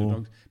don't Smugglers of know.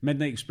 Drugs.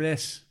 Midnight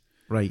Express.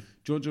 Right.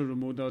 Giorgio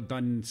Ramoda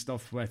done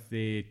stuff with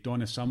the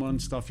Donna Summer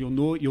and stuff. You'll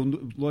know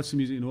lots of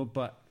music, you know,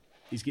 but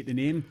he's got the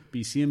name. But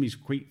you see him, he's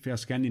quite fair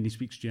skinned and he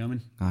speaks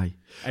German. Aye.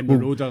 And Well,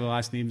 Maroda, the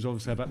last name's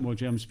obviously a bit more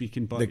German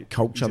speaking, but the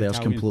culture he's there's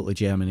Italian. completely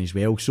German as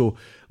well. So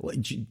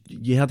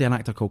you heard of an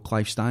actor called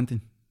Clive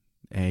Stanton?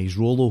 He's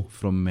Rollo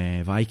from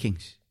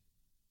Vikings.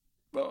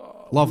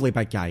 Lovely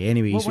big guy.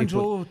 Anyway, What he's one's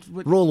Rollo?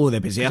 What- Rollo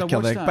the 'Cause I berserker,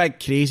 watched the that. big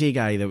crazy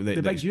guy.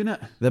 The big unit.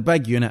 The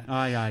big unit.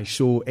 Aye.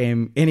 So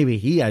anyway,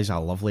 he is a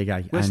lovely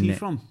guy. Where's and, he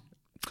from?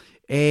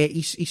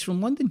 He's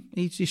from London.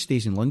 He just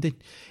stays in London.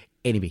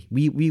 Anyway,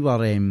 we were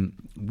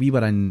doing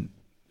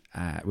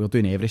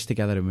Everest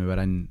together, and we were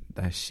in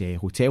this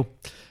hotel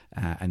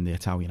in the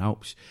Italian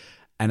Alps.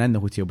 And in the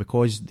hotel,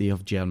 because they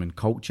have German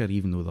culture,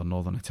 even though they're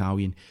Northern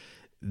Italian,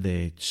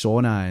 the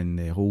sauna and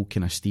the whole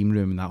kind of steam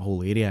room and that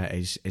whole area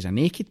is a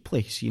naked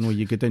place. You know,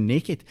 you go down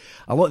naked.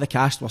 A lot of the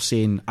cast were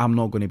saying, I'm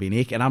not going to be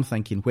naked. And I'm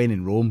thinking, when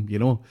in Rome, you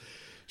know.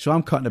 So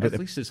I'm cutting about At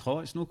least it's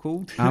hot, it's not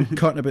cold. I'm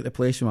cutting about the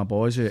place with my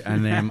boys out,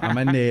 and I'm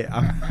in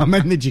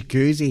the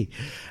jacuzzi,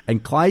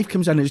 and Clive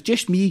comes in. It's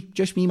just me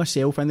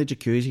myself in the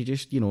jacuzzi,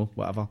 just, you know,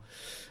 whatever.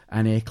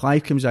 And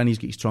Clive comes in, he's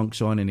got his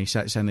trunks on, and he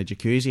sits in the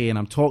jacuzzi, and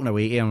I'm talking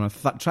away to him, and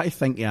I'm trying to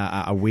think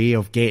of a way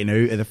of getting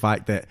out of the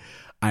fact that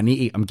I'm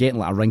getting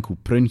like a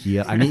wrinkled prune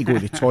here. I need to go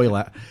to the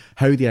toilet.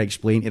 How do I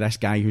explain to this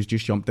guy who's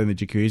just jumped in the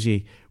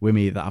jacuzzi with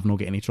me that I've not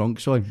got any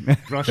trunks on?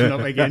 Brushing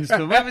up against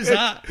him. What was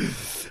that?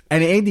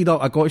 And it ended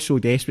up, I got so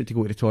desperate to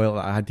go to the toilet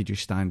that I had to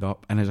just stand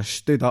up. And as I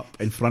stood up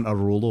in front of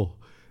Rollo,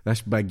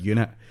 this big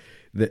unit,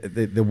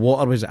 the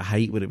water was at a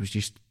height where it was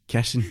just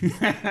kissing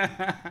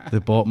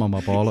the bottom of my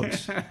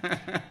bollocks.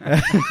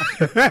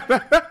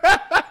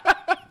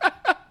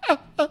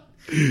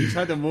 You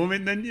had a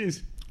moment, didn't you?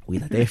 We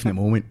had a definite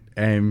moment.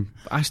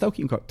 I still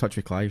keep in touch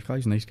with Clive.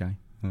 Clive's a nice guy.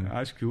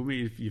 That's cool,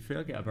 mate. You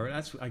forget about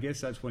it. I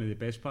guess that's one of the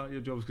best part of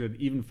your jobs. Because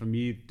even for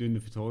me, doing the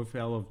photography,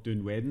 I love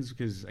doing weddings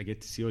because I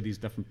get to see all these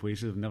different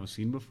places I've never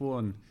seen before.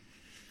 And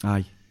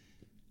Aye.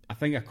 I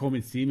think a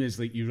common theme is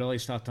like you really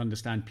start to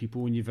understand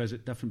people when you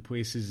visit different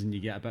places, and you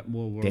get a bit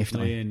more wordplay.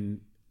 Definitely.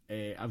 And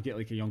I've got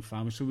like a young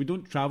family, so we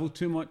don't travel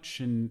too much,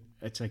 and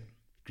it's a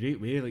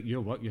great way. Like your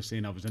work, you're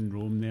saying I was in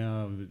Rome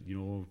there, you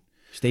know.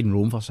 Stayed in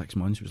Rome for 6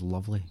 months. It was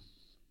lovely.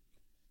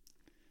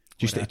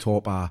 Just at the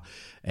top of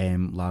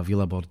La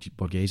Villa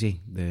Borghese,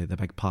 the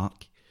big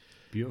park.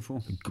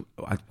 Beautiful.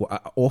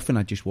 Often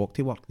I'd just walk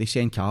to work. They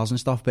send cars and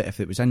stuff, but if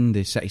it was in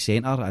the city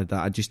centre,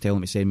 I'd just tell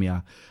them to send me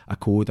a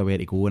code of where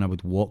to go, and I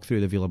would walk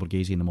through the Villa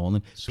Borghese in the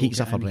morning. So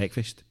Pizza for getting-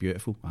 breakfast.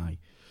 Beautiful. Aye.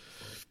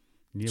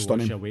 You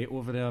Stunning. wash your weight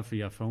over there for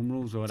your film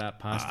rolls or that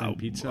pasta and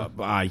pizza.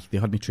 Aye, they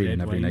had me training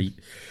Red every wine.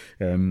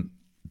 night.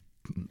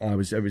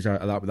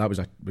 That was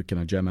a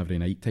kind of gym every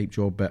night type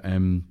job, but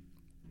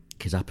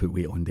because I put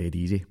weight on dead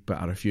easy,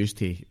 but I refuse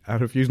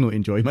not to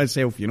enjoy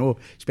myself, you know,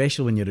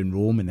 especially when you're in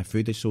Rome and the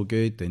food is so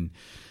good, and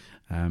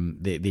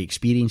the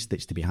experience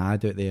that's to be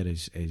had out there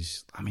is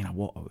I mean,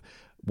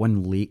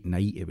 one late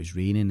night it was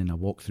raining and I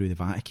walked through the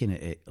Vatican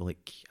at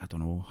like, I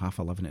don't know,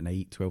 11:30 at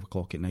night, 12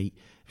 o'clock at night.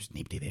 There was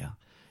nobody there,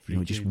 you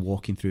know, just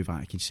walking through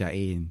Vatican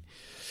City,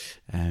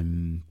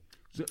 and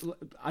So,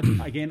 I've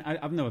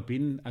never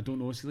been. I don't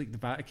know. So like the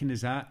Vatican,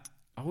 is that?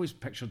 I always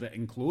pictured it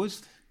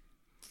enclosed.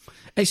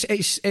 It's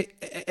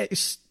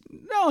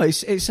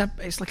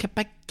like a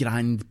big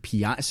grand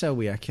piazza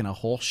with a kind of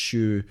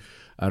horseshoe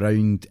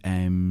around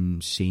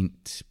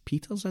St.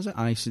 Peter's, is it?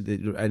 Aye, so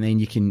and then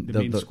you can the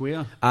main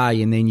square. Aye,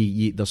 and then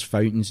you there's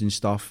fountains and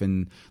stuff,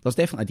 and there's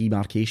definitely a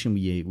demarcation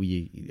where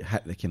you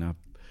hit the kind of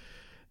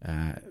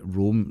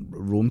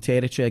Rome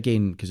territory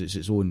again, because it's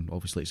its own.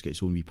 Obviously, it's got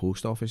its own wee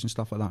post office and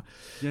stuff like that.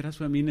 Yeah, that's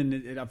what I mean.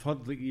 And I've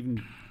heard like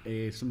even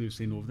somebody was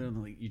saying over there,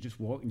 and like you just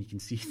walk and you can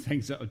see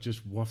things that are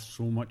just worth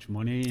so much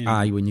money. And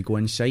Aye, when you go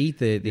inside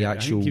the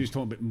actual. I think he was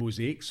talking about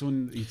mosaics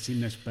on. He'd seen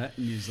this bit,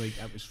 and he's like,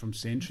 "It was from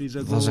centuries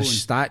ago." There's a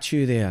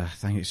statue there. I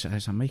think it's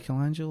a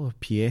Michelangelo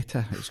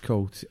Pieta. It's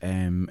called,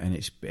 and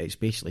it's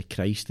basically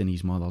Christ in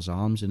his mother's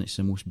arms, and it's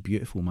the most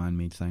beautiful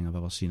man-made thing I've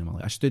ever seen in my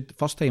life.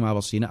 First time I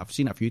ever seen it. I've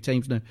seen it a few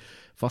times now.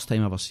 First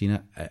time I ever seen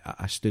it,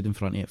 I stood in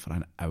front of it for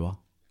an hour,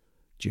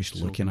 just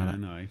looking at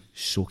it,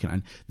 soaking it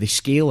in. The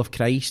scale of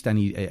Christ, and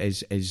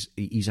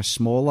he's a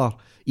smaller,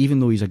 even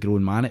though he's a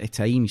grown man at the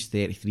time, he's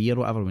 33 or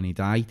whatever when he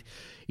died.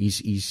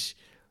 He's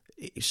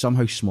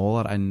somehow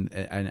smaller, and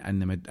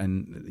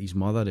his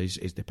mother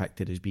is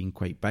depicted as being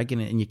quite big,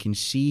 and you can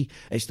see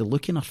it's the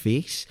look in her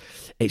face,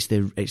 it's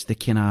the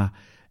kind of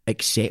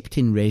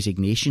accepting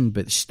resignation,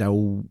 but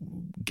still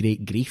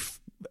great grief.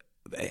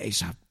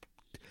 It's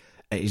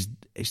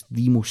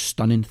the most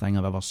stunning thing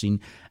I've ever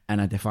seen,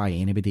 and I defy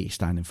anybody to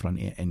stand in front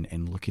of it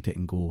and look at it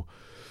and go,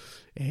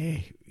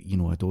 I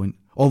don't.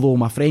 Although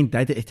my friend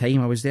did at the time.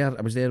 I was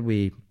there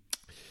with,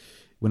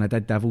 when I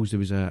did Devils, there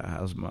was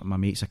my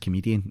mate's a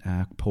comedian,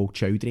 Paul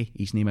Chowdhury,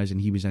 his name is,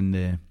 and he was in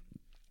the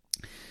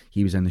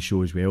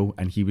show as well,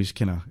 and he was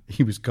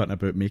cutting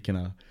about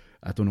making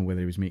I don't know whether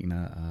he was making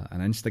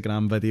an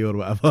Instagram video or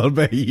whatever,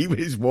 but he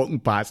was walking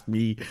past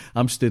me.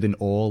 I'm stood in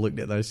awe looking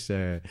at this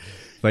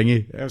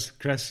thingy. There's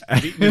Chris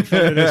beating in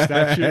front of the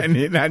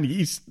statue. and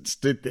he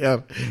stood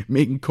there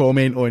making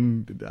comment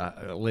on,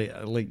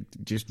 like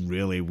just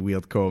really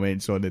weird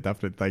comments on the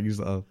different things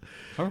that are,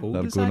 how old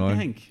that are is going that, on. I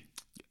think?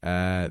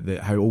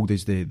 How old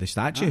is the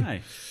statue?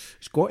 Aye.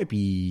 It's got to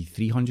be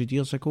 300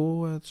 years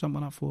ago, something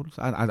like that. For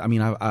I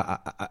mean,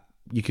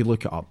 you could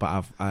look it up,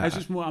 but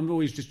I'm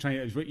always just trying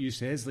to, as what you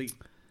say is like,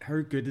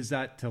 how good is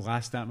that to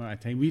last that amount of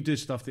time? We do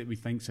stuff that we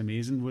think's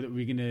amazing.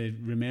 We're going to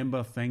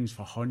remember things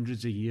for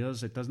hundreds of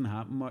years. It doesn't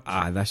happen much.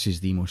 This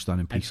is the most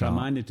stunning piece of art. And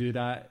for a man to do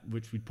that,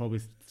 which we'd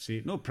probably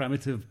say, not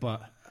primitive,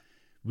 but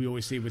we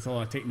always say with all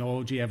our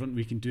technology, everything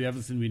we can do,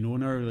 everything we know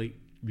now, like,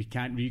 we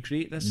can't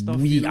recreate this stuff.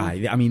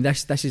 I mean,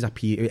 this is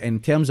in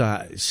terms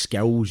of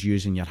skills,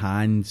 using your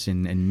hands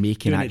and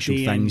making doing actual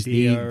things.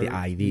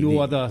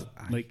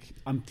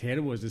 I'm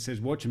terrible as it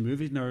says watching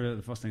movies now.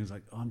 The first thing is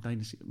like, I'm dying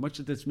to see much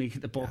of this make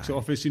at the box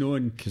office,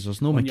 and because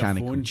there's no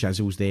mechanical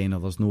chisels then,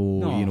 or there's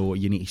no,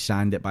 you need to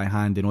sand it by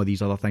hand and all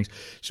these other things.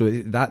 So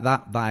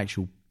that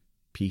actual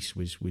piece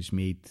was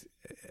made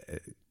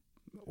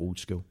old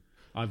school.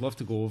 I'd love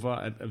to go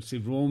over. I'd say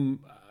Rome.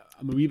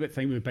 I'm a wee bit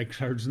thinking with big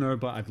crowds now,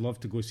 but I'd love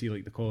to go see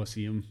like the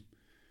Colosseum,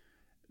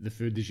 the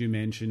food as you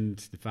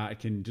mentioned, the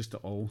Vatican, just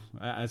all.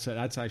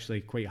 That's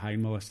actually quite high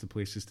on my list of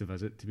places to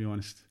visit, to be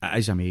honest. It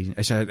is amazing.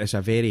 It's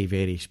a very,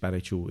 very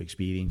spiritual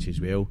experience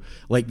as well.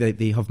 Like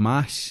they have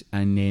mass,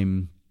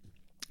 and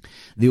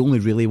they only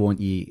really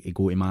want you to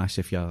go to mass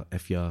if you're.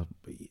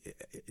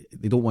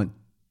 They don't want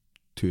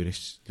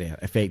tourists there.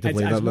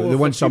 Effectively, they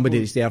want somebody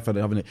that's there for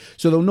having it.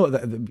 So they'll know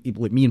that.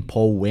 Like me and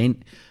Paul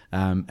went,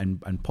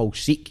 and Paul's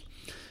Sikh.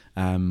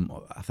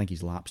 I think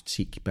he's lapsed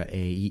Sikh, but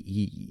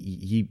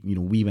he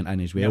we went in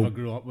as well. Never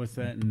grew up with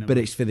it, but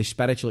it's for the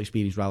spiritual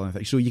experience rather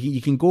than so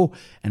you can go,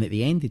 and at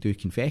the end they do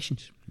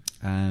confessions,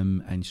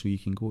 and so you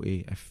can go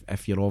to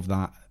if you're of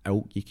that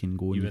ilk, you can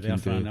go. You and were there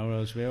for an hour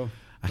as well.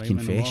 A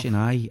confession,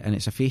 aye, and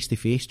it's a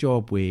face-to-face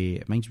job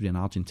with mine's with an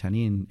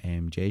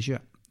Argentinian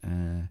Jesuit.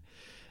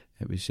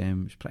 It was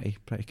pretty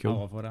cool.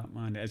 I love all that,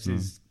 man.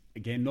 It's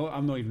again,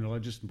 I'm not even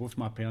religious. Both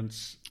my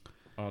parents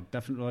are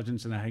different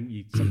religions, and I think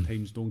you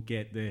sometimes don't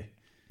get the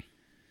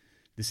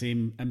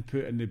same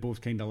input, and they both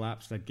kind of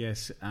lapsed, I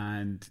guess.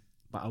 But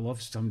I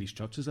love some of these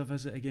churches I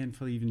visit again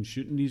for even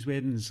shooting these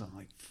weddings. I'm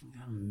like,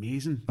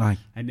 amazing. Aye.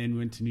 And then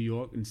went to New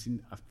York and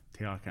seen, I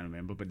can't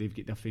remember, but they've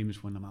got their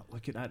famous one. I'm like,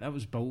 look at that. That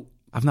was built.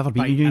 I've never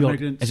been to New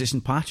York. Is it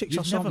St. Patrick's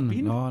You've or something? Never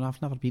been? No,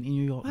 I've never been to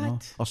New York. What? No,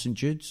 or St.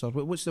 Jude's, or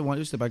what's the one?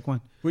 What's the big one?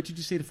 What did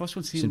you say the first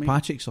one? St.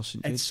 Patrick's or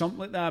St. Jude's? It's something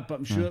like that, but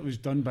I'm sure it was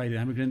done by the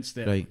immigrants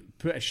that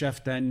put a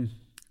shift in,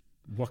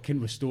 working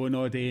with stone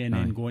all day, and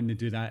then going to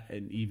do that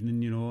in the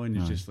evening, and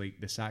it's just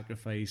like the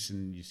sacrifice,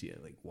 and you see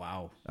it like,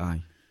 wow.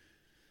 Aye.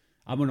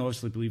 I'm an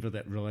obviously believer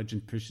that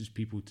religion pushes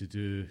people to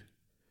do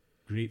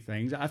great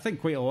things. I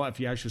think quite a lot, if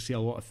you actually see a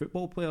lot of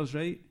football players,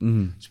 right?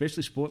 Mm-hmm.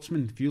 Especially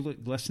sportsmen, if you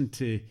listen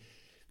to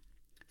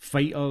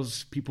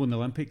fighters, people in the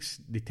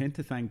Olympics, they tend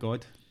to thank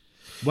God.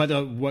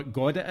 Whether what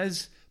God it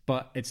is,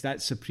 but it's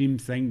that supreme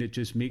thing that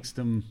just makes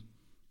them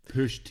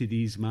pushed to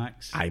these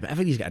max. Aye, but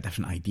everybody's got a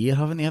different idea,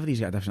 haven't they?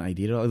 Everybody's got a different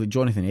idea. Like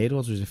Jonathan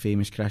Edwards was a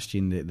famous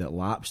Christian that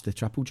lapsed the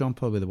triple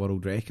jumper with the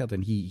world record,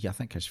 and he I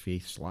think his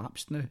faith's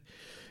lapsed now.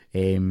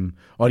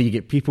 Or you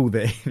get people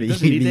that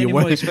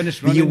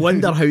you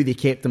wonder how they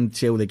kept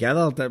themselves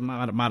together.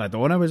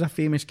 Maradona was a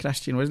famous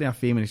Christian, wasn't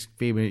he?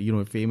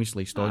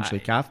 Famously staunchly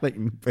Catholic.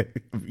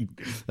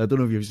 I don't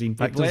know if you've seen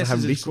pictures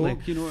of him recently.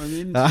 Coke, you know what I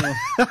mean?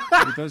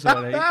 So, he does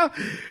all right.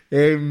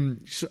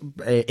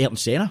 Ayrton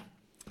Senna.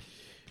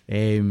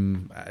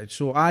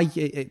 It's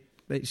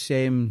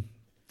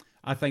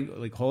I think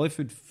like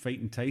Holyfield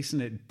fighting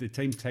Tyson at the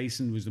time.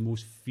 Tyson was the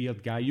most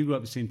feared guy. You grew up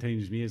at the same time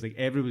as me. It's like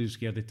everybody was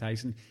scared of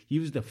Tyson. He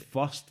was the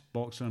first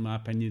boxer, in my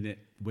opinion, that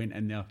went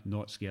in there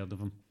not scared of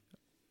him.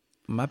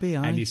 Maybe,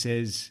 aye. And he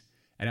says,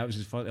 and that was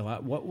his first.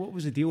 Like, what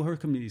was the deal? How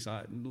come he's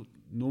like,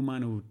 no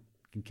man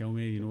can kill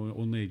me? You know,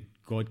 only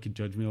God could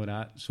judge me. All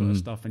that sort of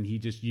stuff. And you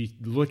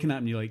looking at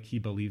him, you're like, he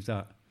believes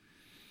that.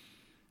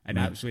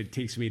 And so it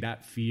takes away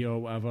that fear or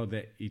whatever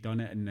that he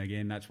done it. And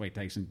again, that's why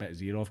Tyson bit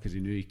his ear off, because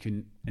he knew he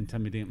couldn't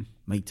intimidate him.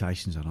 Mike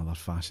Tyson's another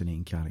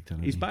fascinating character.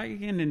 He's back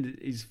again and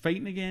he's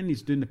fighting again.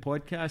 He's doing the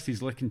podcast.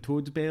 He's licking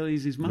toads'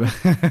 bellies. He's mad.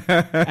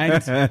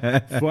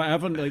 And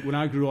whatever, like when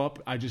I grew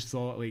up, I just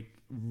thought like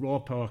raw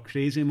power,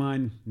 crazy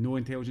man, no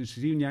intelligence.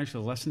 Because even you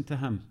actually listen to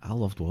him, I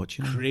loved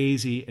watching him.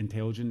 Crazy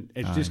intelligent.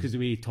 It's just because the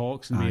way he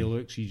talks and the way he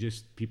looks,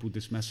 people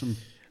dismiss him.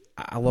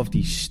 I loved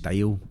his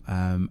style.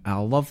 I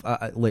love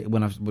like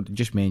when I've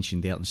just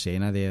mentioned Ayrton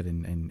Senna there,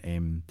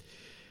 and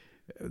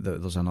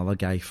there's another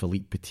guy,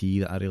 Philippe Petit,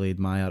 that I really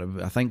admire.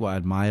 I think what I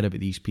admire about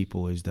these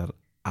people is their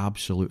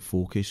absolute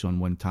focus on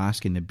one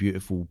task and the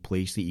beautiful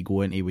place that you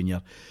go into when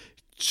you're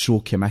so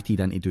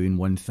committed into doing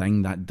one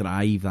thing. That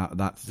drive,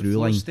 that through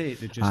line. State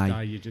that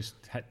just you just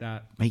hit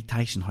that. Mike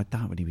Tyson had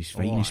that when he was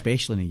fighting,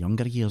 especially in the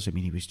younger years. I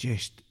mean, he was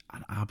just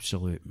an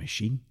absolute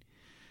machine.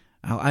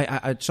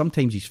 I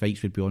sometimes his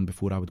fights would be on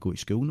before I would go to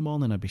school in the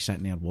morning. I'd be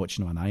sitting there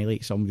watching him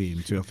annihilate somebody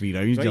in 2 or 3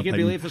 rounds. Well, you could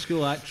be late for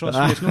school. Trust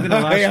me, it's not going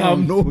to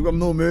last long. I'm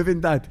not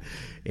moving, Dad.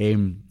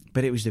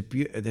 But it was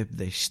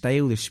the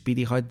style, the speed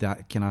he had,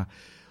 that kind of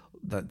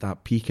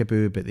that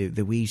peekaboo, but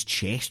the way his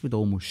chest would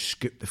almost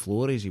scoop the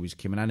floor as he was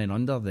coming in and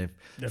under the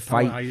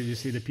fight. I used to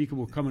say the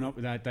peekaboo coming up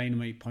with that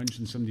dynamite punch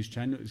in somebody's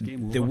chin. It was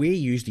game over. The way he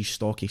used his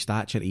stocky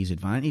stature to his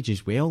advantage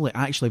as well. Like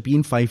actually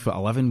being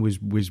 5'11"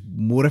 was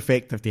more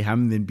effective to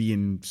him than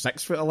being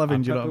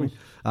 6'11". Do you know what I mean?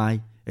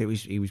 Aye,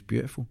 he was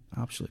beautiful,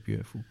 absolutely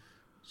beautiful.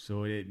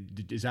 So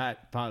is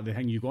that part of the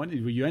thing you got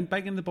into? Were you in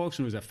big in the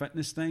boxing, or was it a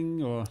fitness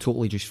thing? Or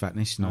totally just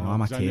fitness? No,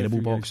 I'm a terrible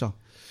boxer.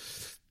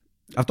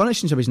 I've done it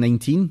since I was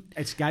 19.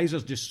 It's guys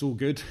are just so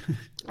good.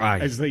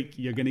 Aye. It's like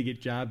you're going to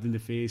get jabbed in the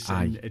face.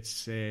 And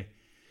it's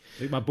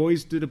like my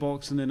boys do the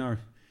boxing and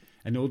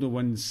the older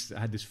ones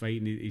had this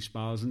fight and he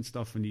spars and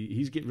stuff, and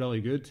he's get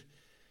really good.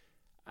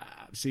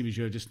 Same as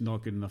you're just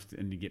not good enough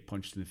and you get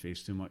punched in the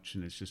face too much,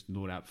 and it's just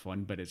not that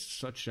fun. But it's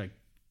such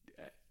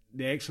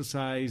the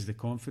exercise, the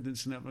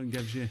confidence and everything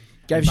gives you.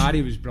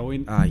 Barry was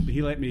brilliant. Aye.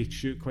 He let me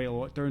shoot quite a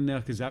lot down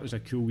there because that was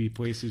a cool wee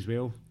place as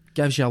well.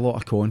 Gives you a lot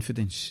of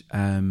confidence.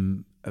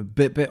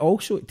 But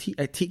also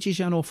it teaches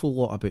you an awful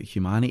lot about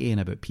humanity and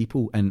about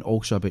people, and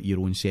also about your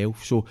own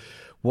self. So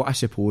what I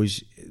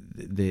suppose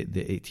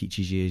it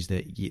teaches you is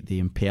that the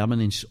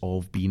impermanence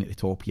of being at the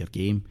top of your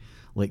game,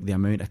 like the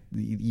amount of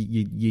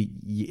you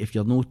if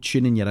you're not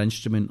tuning your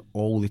instrument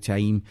all the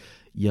time,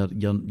 you're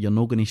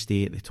not going to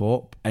stay at the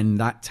top. And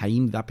that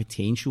time, that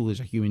potential as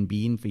a human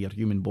being for your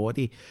human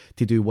body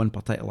to do one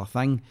particular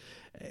thing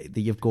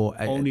that you've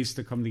got, all needs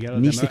to come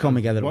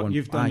together. What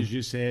you've done, as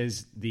you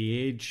says, the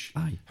age,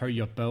 how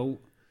you're built,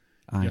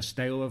 your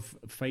style of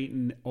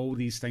fighting, all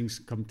these things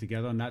come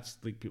together, and that's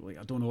like people like,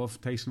 I don't know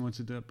if Tyson wants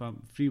to do it, but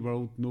free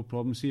world, no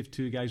problem. See if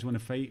two guys want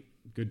to fight,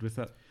 good with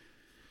it.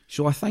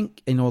 So I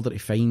think in order to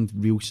find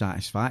real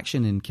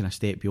satisfaction and kind of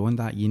step beyond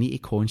that, you need to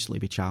constantly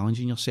be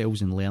challenging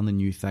yourselves and learning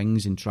new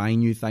things and trying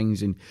new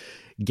things and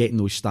getting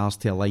those stars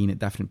to align at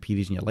different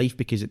periods in your life,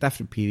 because at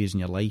different periods in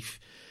your life,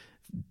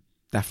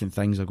 different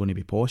things are going to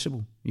be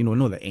possible. You know,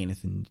 not that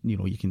anything, you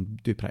know, you can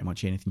do pretty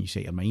much anything you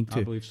set your mind to.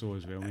 I believe so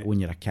as well, mate.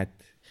 When you're a kid.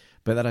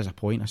 But there is a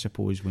point, I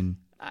suppose, when...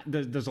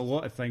 There's a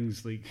lot of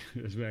things, like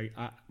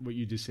what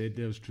you just said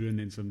there is true, and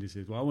then somebody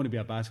says, well, I want to be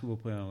a basketball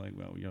player. I'm like,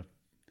 well,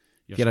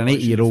 you're an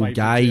 80-year-old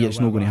guy, it's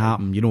not going to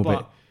happen, you know.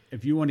 But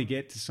if you want to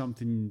get to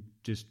something,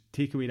 just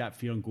take away that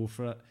fear and go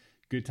for it.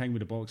 Good thing with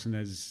the boxing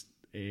is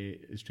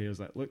Trey's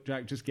like, look,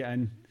 Jack, just get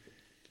in.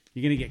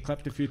 You're going to get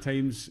clipped a few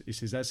times. He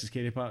says, that's the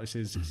scary part. He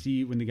says,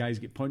 see, when the guys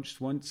get punched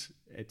once,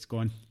 it's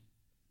gone.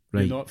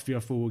 Right. You're not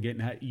fearful of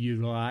getting hit. You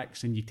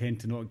relax and you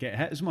tend to not get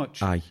hit as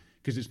much. Aye.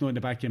 Because it's not in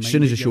the back of your mind. As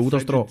soon as the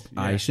shoulders drop.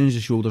 Yeah. Aye, as soon as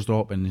the shoulders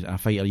drop and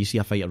you see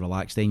a fighter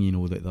relax, then you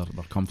know that they're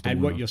comfortable.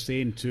 And what you're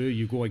saying too,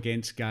 you go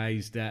against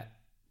guys that,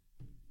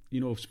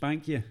 you know,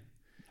 spank you.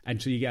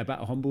 And so you get a bit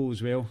of humble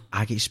as well.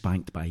 I get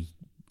spanked by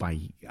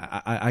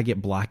I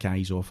get black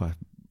eyes off a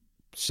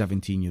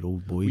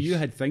 17-year-old boys. Well, you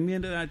had Thingy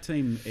at that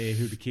time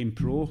who became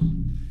pro,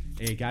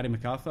 Gary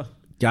MacArthur.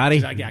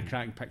 Gary. I get a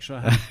cracking picture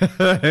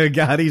of him.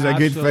 Gary's a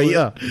good Absolute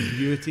fighter.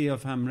 Beauty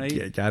of him, right?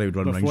 Yeah, Gary would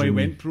run before rings he with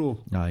me. went pro.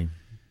 Aye.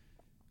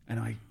 And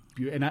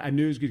I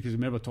knew it was good because I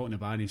remember talking to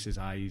Barney. He says,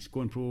 he's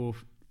going pro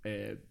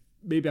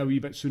maybe a wee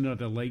bit sooner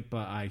than I like,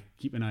 but I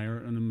keep an eye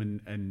out on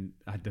him. And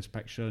I had this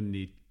picture, and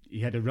he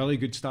had a really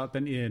good start,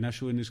 didn't he,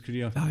 initially in his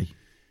career? Aye.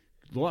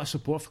 A lot of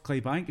support for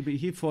Clydebank, but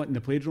he fought in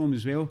the Playroom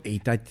as well. He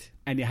did.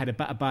 And he had a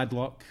bit of bad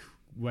luck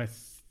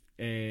with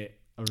a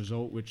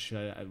result which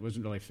it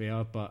wasn't really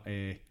fair, but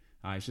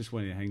it's just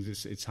one of the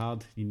things. It's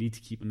hard. You need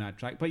to keep on that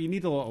track, but you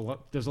need a lot of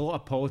luck. There's a lot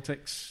of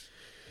politics.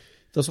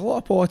 There's a lot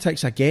of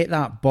politics, I get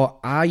that, but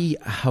I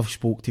have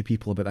spoke to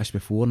people about this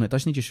before, and it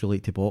doesn't just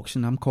relate to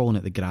boxing. I'm calling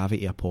it the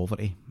gravity of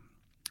poverty.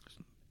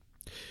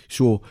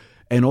 So,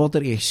 in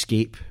order to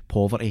escape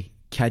poverty,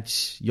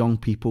 kids, young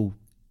people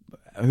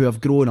who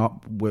have grown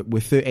up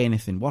without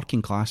anything,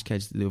 working class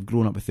kids, they have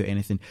grown up without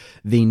anything,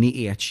 they need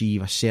to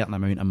achieve a certain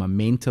amount of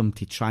momentum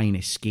to try and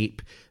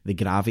escape the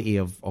gravity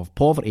of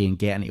poverty and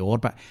get into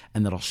orbit.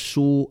 And there are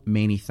so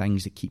many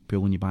things that keep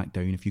pulling you back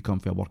down if you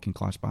come from a working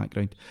class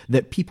background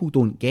that people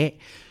don't get.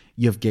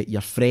 You've got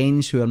your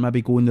friends who are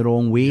maybe going the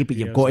wrong way, but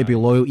you've got to be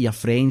loyal to your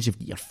friends. You've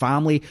got your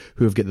family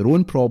who have got their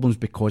own problems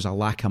because of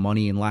lack of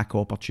money and lack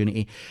of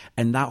opportunity.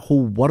 And that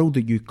whole world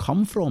that you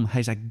come from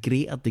has a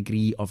greater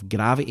degree of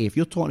gravity. If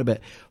you're talking about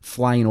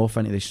flying off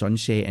into the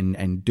sunset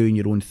and doing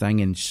your own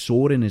thing and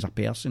soaring as a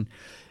person,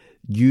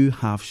 you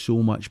have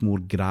so much more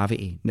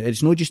gravity. Now,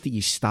 it's not just that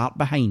you start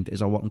behind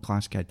as a working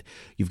class kid.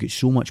 You've got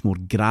so much more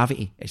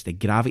gravity. It's the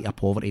gravity of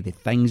poverty, the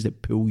things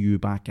that pull you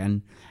back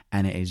in,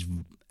 and it is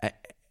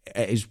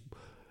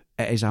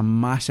a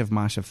massive,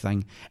 massive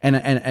thing.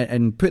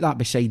 And put that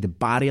beside the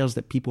barriers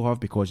that people have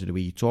because of the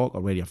way you talk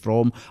or where you're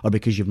from or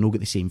because you've not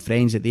got the same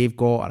friends that they've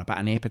got or a bit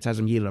of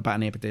nepotism here or a bit of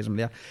nepotism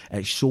there.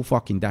 It's so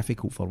fucking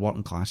difficult for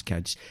working class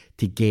kids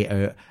to get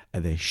out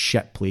of the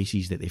shit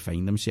places that they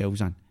find themselves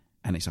in.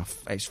 And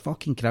it's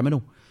fucking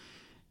criminal.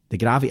 The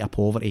gravity of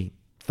poverty,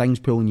 things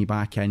pulling you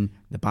back in,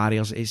 the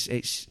barriers,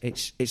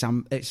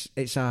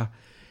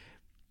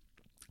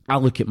 I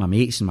look at my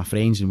mates and my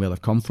friends and where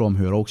they've come from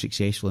who are all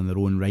successful in their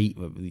own right,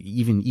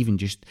 even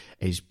just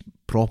as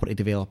property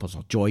developers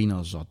or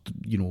joiners or,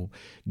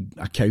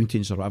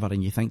 accountants or whatever,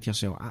 and you think to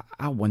yourself,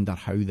 I wonder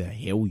how the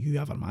hell you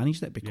ever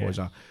managed it because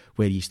of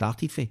where you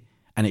started from.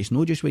 And it's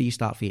not just where you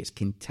start from, it's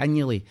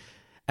continually.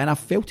 And I've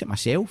felt it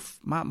myself.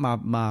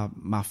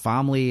 My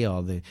family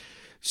or the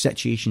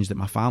situations that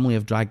my family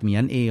have dragged me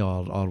into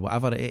or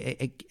whatever,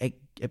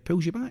 it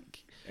pulls you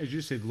back. As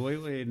you said,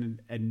 loyalty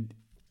and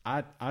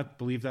I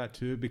believe that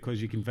too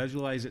because you can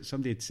visualise it.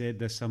 Somebody had said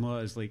this similar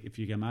as like if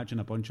you can imagine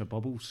a bunch of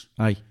bubbles.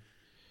 Aye.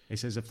 It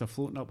says if they're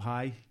floating up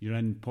high, you're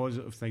in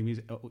positive things.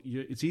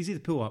 It's easy to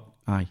pull up.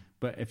 Aye.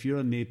 But if you're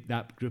in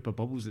that group of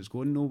bubbles that's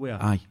going nowhere,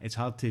 aye, it's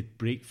hard to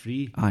break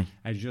free. Aye.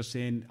 As you're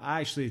saying,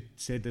 I actually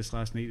said this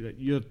last night that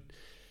you're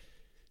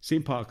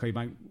same part of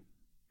Clydebank,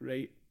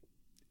 right?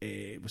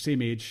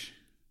 Same age,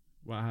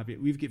 what have you.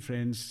 We've got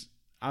friends.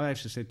 I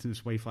actually said to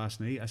this wife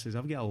last night, I says,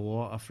 I've got a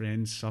lot of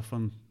friends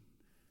suffering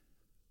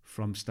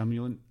from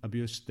stimulant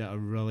abuse that are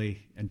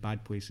really in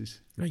bad places.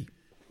 Right.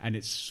 And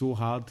it's so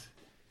hard.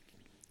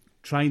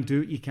 Try and do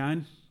what you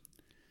can.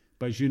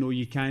 But as you know,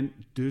 you can't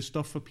do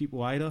stuff for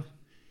people either.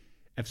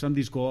 If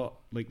somebody's got,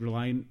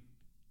 relying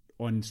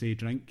on, say,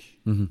 drink,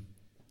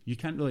 you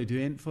can't really do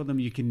anything for them.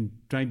 You can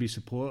try and be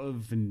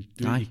supportive and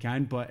do what you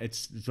can, but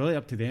it's really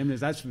up to them.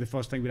 That's the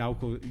first thing with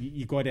alcohol.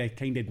 You got to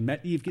kind of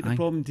admit you've got the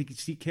problem to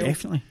seek help.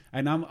 Definitely.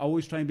 And I'm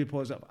always trying to be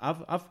positive.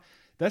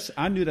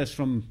 I knew this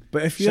from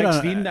but if you're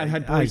 16. I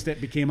had boys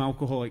that became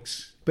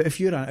alcoholics. But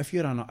if you're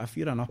an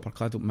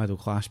upper middle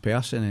class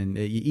person, and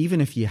even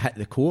if you hit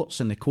the courts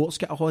and the courts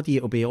get a hold of you,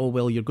 it'll be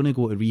you're going to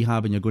go to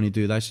rehab and you're going to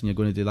do this and you're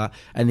going to do that,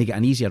 and they get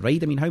an easier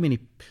ride. I mean, how many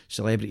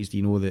celebrities do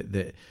you know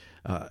that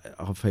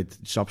have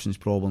had substance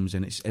problems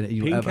and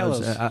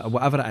painkillers,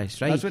 whatever it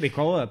is, right? That's what they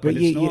call it. But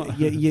it's not.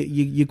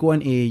 You go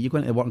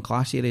into working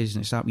class areas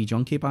and it's that wee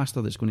junkie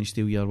bastard that's going to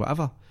steal your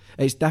whatever.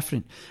 It's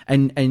different,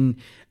 and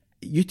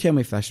you tell me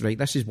if this right.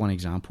 This is one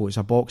example. It's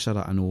a boxer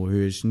that I know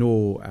who's it's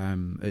no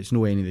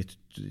any of the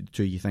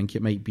two you think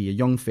it might be. A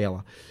young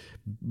fella,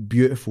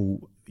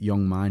 beautiful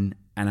young man,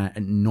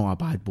 and not a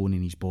bad bone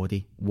in his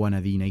body. One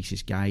of the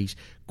nicest guys,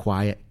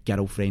 quiet,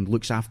 girlfriend,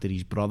 looks after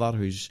his brother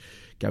who's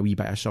got a wee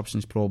bit of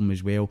substance problem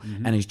as well,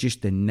 and is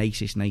just the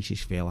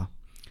nicest fella.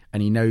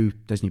 And he now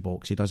doesn't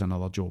box, he does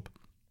another job.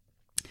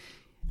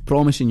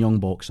 Promising young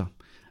boxer,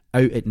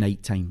 out at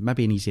night time,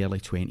 maybe in his early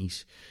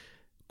 20s,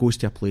 goes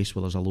to a place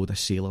where there's a load of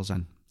sailors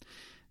in.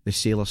 The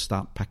sailors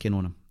start picking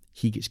on him.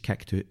 He gets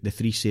kicked out. The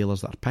 3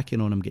 sailors that are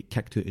picking on him get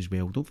kicked out as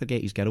well. Don't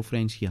forget his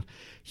girlfriend's here.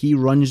 He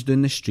runs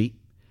down the street,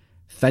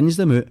 thins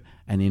them out,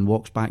 and then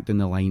walks back down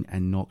the line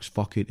and knocks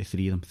fuck out the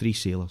 3 of them. 3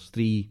 sailors,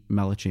 3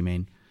 military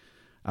men.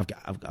 I've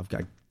got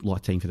a lot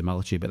of time for the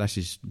military, but this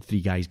is 3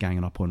 guys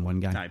ganging up on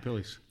one guy. Aye,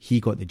 police. He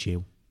got to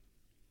jail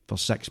for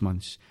 6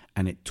 months,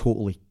 and it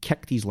totally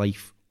kicked his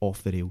life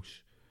off the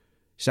rails.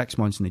 6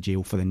 months in the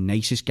jail for the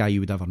nicest guy you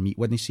would ever meet.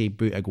 Wouldn't say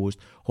boot a ghost,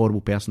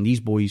 horrible person.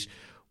 These boys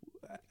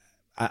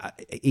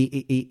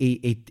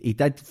he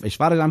did, as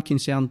far as I'm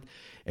concerned,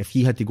 if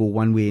he had to go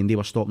one way and they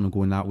were stopping him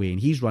going that way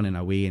and he's running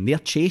away and they're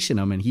chasing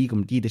him and he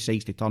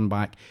decides to turn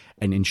back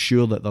and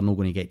ensure that they're not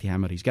going to get to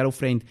him or his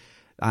girlfriend,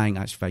 I think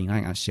that's fine. I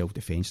think that's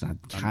self-defence, and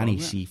I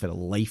can't see for the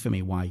life of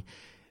me why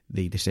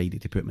they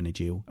decided to put him in a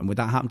jail. And would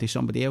that happen to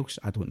somebody else?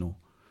 I don't know.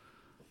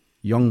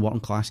 Young working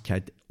class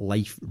kid,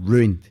 life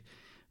ruined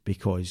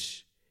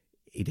because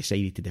he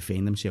decided to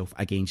defend himself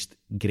against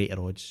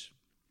greater odds.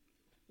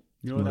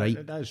 You know,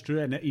 that is true.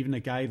 And even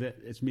a guy that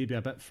it's maybe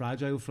a bit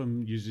fragile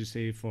from, usually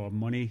say, for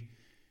money.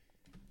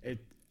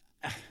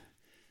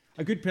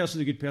 A good person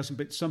is a good person,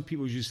 but some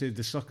people usually say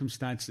the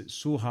circumstance, it's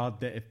so hard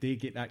that if they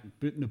get that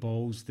boot in the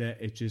balls,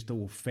 that it just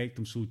will affect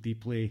them so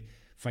deeply,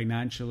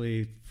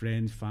 financially,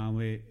 friends,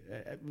 family.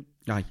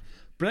 Aye.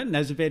 Britain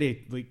is a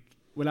very, like,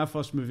 when I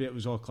first moved it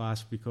was all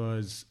class,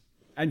 because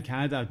in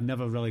Canada I've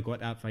never really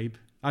got that vibe.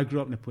 I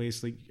grew up in a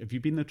place, like, have you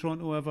been to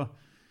Toronto ever?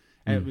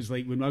 It was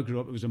like, when I grew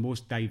up, it was the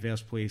most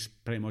diverse place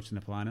pretty much on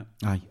the planet.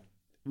 Aye.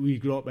 We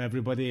grew up with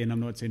everybody, and I'm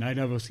not saying I'd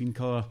never seen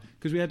colour,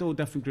 because we had all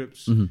different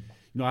groups. You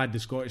know, I had the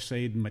Scottish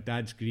side, and my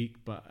dad's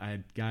Greek, but I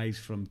had guys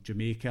from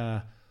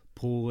Jamaica,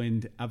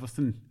 Poland,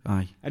 everything.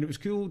 Aye. And it was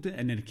cool,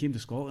 and then it came to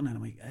Scotland, and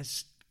I'm like,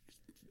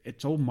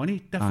 it's all money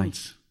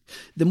difference. Aye.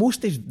 The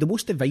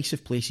most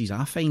divisive places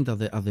I find are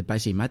the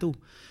busy middle.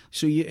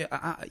 So you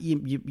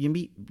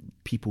meet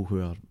people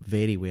who are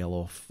very well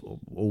off,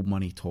 old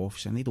money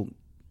toffs, and they don't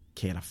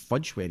care a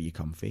fudge where you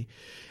come from,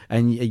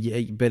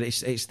 but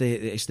it's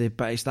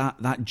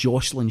that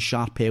jostling,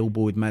 sharp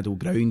elbowed middle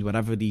ground where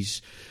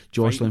everybody's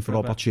jostling for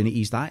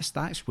opportunities.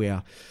 That's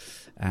where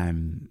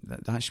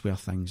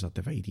things are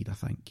divided, I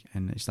think.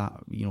 And it's that,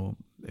 you know,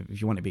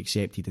 if you want to be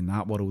accepted in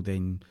that world,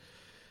 then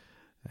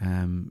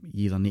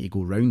you either need to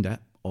go round it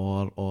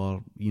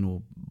or you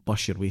know,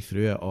 bust your way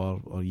through it,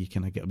 or you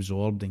kind of get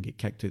absorbed and get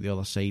kicked out the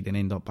other side and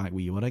end up back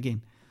where you were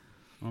again.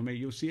 Oh, mate,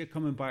 you'll see it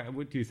coming back.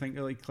 What do you think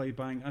of, like,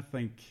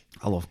 Clydebank?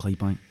 I love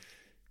Clydebank.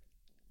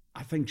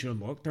 I think during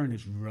lockdown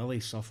it's really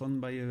suffering,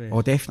 by the way.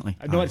 Oh, definitely.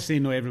 I'm not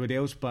saying no everybody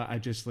else, but I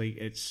just, like,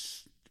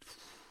 it's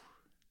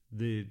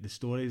the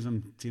stories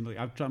I'm seeing. Like,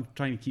 I'm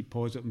trying to keep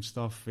positive and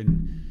stuff,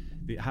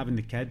 and having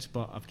the kids,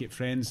 but I've got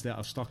friends that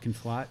are stuck in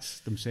flats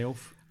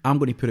themselves. I'm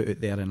going to put it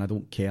out there, and I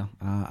don't care.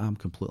 I'm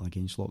completely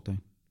against lockdown.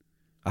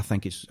 I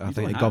think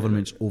the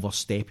government's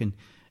overstepping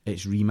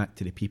its remit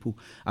to the people.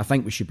 I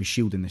think we should be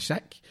shielding the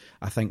sick.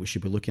 I think we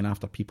should be looking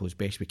after people as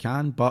best we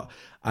can. But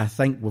I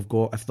think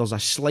if there's a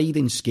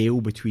sliding scale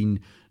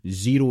between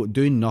zero,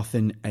 doing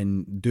nothing,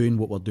 and doing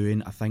what we're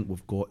doing, I think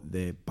we've got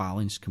the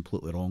balance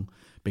completely wrong.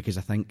 Because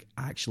I think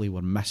actually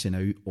we're missing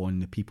out on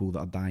the people that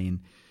are dying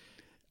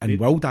and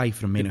will die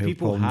from mental health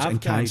problems and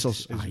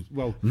cancers.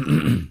 Well,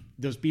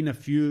 there's been a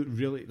few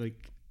really,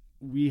 like,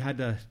 we had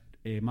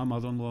my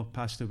mother-in-law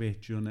passed away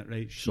during it,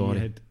 right? She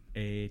had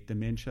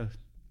dementia.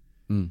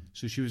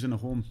 So she was in a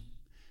home,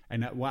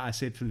 and what I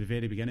said from the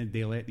very beginning,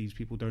 they let these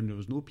people down. There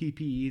was no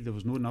PPE, there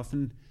was no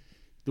nothing.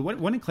 The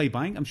one in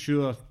Clydebank, I'm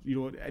sure, you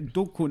know,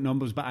 don't quote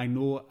numbers, but I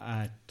know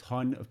a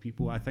ton of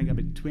people. I think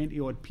about 20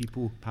 odd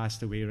people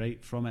passed away,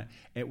 right, from it.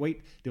 They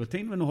were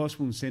taking them in the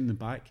hospital and sending them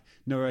back.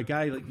 Now, a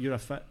guy like, you're a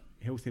fit,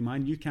 healthy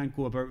man, you can't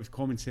go about with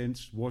common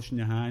sense, washing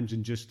your hands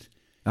and just,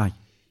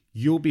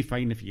 you'll be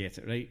fine if you get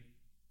it, right?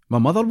 My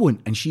mother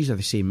won't, and she's of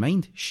the same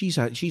mind. She's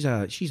a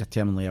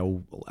terminally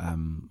ill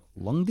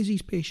lung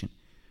disease patient.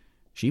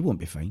 She won't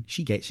be fine.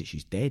 She gets it.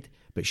 She's dead,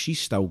 but she's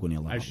still going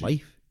to live her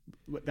life.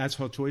 That's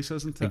her choice,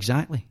 isn't it?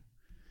 Exactly.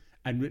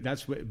 And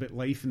that's what, but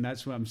life, and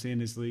that's what I'm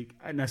saying is, like,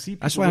 and I see.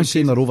 That's why I'm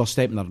saying they're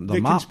overstepping their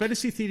the mark.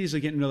 Conspiracy theories are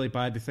getting really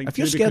bad. They think if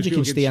you're scared, you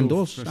can stay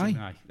indoors.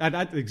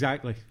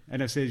 Exactly.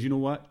 And I says, you know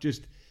what?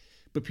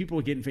 But people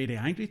are getting very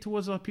angry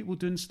towards other people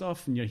doing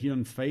stuff, and you're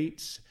hearing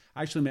fights.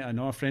 I actually met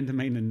another friend of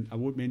mine, and I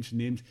won't mention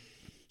names.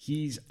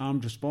 He's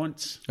armed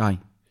response. Aye.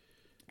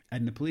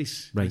 And the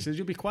police. Right. I says,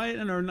 you'll be quiet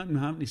and or nothing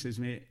happened. He says,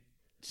 mate,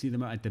 see the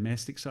amount of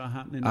domestics that are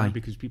happening now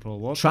because people are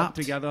locked up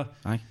together.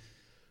 Aye.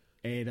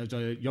 There was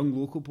a young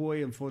local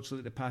boy,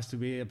 unfortunately, that passed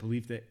away. I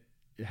believe that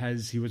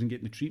he wasn't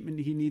getting the treatment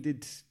he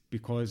needed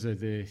because of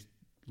the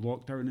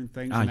lockdown and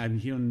things. Aye. And I'm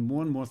hearing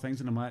more and more things,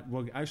 and I'm like,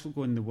 we're actually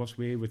going the worst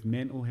way with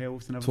mental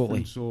health and everything.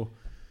 Totally. So,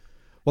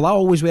 well, I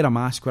always wear a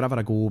mask wherever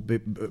I go,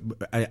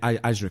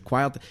 as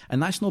required.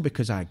 And that's not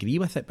because I agree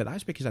with it, but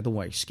that's because I don't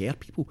want to scare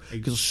people.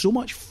 Because there's so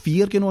much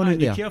fear going on out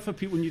there. You care for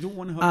people and you don't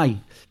want to hurt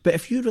them. But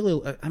if you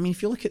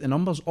look at the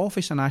numbers,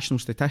 Office of National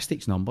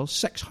Statistics numbers,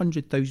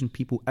 600,000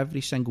 people every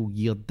single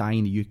year die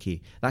in the UK.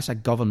 That's a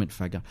government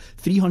figure.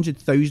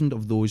 300,000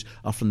 of those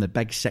are from the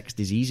big 6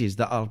 diseases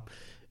that are...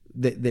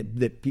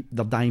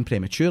 they're dying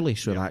prematurely.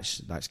 So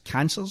that's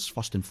cancers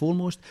first and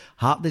foremost,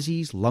 heart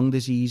disease, lung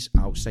disease,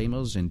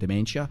 Alzheimer's and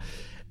dementia,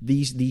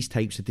 these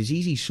types of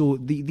diseases. So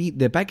the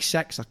big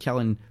 6 are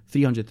killing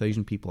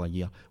 300,000 people a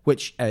year,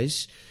 which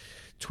is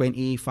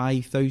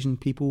 25,000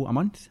 people a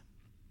month,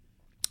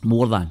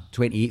 more than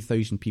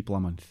 28,000 people a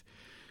month.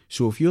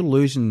 So if you're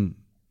losing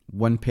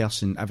one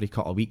person every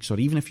couple of weeks, or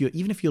even if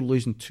you're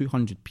losing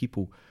 200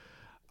 people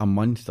a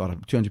month or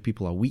 200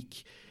 people a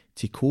week,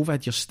 to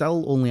COVID, you're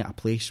still only at a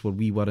place where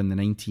we were in the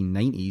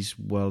 1990s,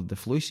 where the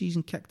flu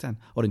season kicked in,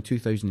 or in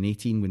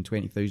 2018 when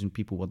 20,000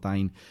 people were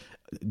dying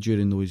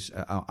during those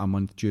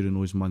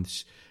those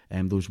months,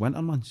 those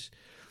winter months.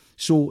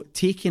 So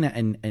taking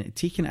it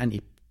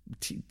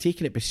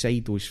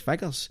beside those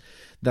figures,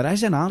 there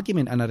is an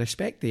argument, and I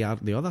respect the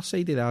other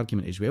side of the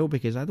argument as well,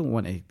 because I don't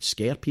want to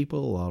scare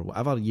people or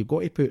whatever. You've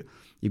got to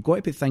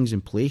put things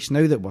in place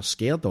now that we're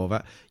scared of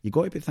it. You've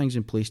got to put things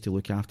in place to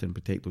look after and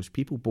protect those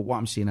people. But what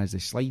I'm saying is the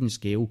sliding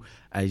scale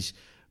is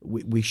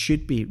we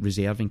should be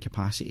reserving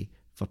capacity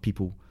for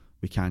people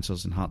with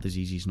cancers and heart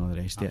diseases and all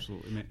the rest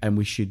Absolutely, of it. Mate. And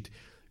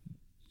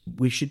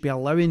we should be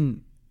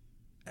allowing.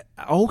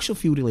 I also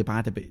feel really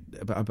bad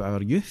about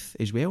our youth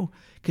as well,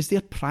 because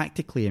they're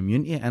practically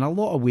immune to it in a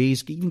lot of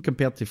ways, even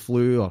compared to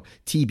flu or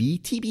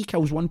TB. TB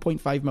kills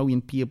 1.5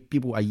 million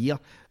people a year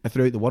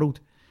throughout the world.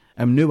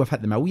 And now we've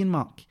hit the million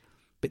mark.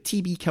 But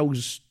TB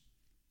kills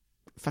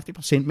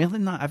 50% more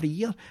than that every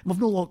year. And we've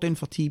no lockdown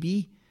for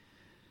TB.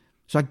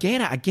 So I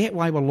get it. I get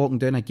why we're locking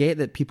down. I get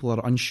that people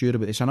are unsure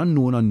about this. It's an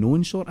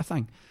unknown sort of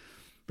thing.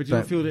 But you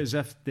don't feel as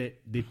if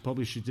that they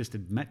probably should just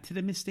admit to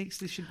the mistakes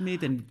they should have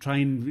made and try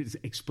and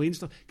explain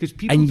stuff? Because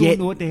people don't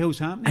know what the hell's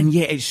happening. And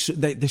yet, it's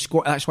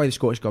that's why the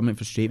Scottish Government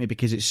frustrate me,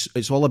 because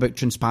it's all about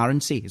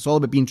transparency. It's all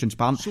about being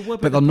transparent. So what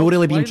about but they're not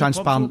really being the pubs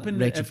transparent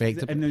open and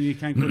effective. And then you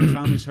can't go to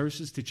families'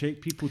 houses to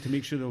check people to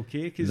make sure they're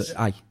okay? Because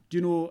do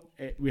you know,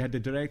 we had the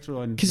director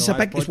on. Because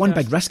it's one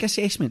big risk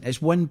assessment.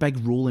 It's one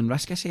big rolling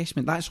risk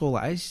assessment. That's all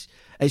it is.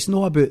 It's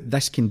not about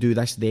this can do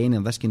this then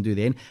and this can do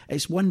then.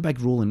 It's one big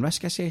rolling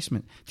risk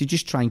assessment to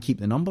just try and keep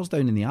the numbers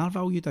down and the R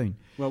value down.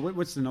 Well,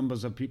 what's the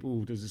numbers of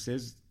people? Does it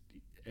says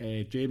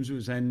James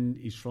was in?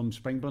 He's from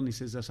Springburn. He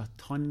says there's a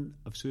ton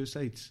of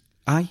suicides.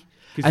 Aye,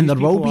 and there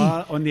will be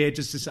on the edge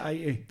of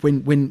society.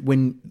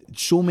 When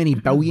so many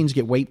billions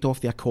get wiped off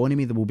the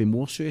economy, there will be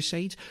more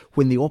suicides.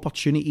 When the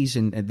opportunities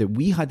that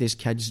we had as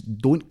kids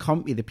don't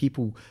come to the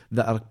people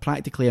that are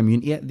practically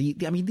immune to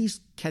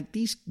it.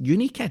 These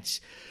uni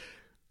kids.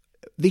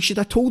 They should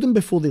have told them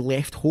before they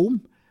left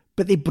home,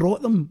 but they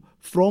brought them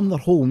from their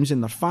homes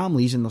and their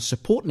families and their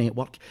support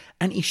network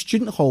into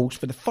student halls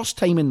for the first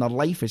time in their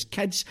life as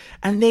kids,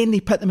 and then they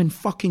put them in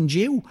fucking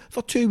jail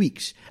for 2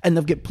 weeks, and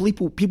they've got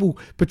people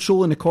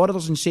patrolling the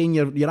corridors and saying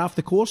you're off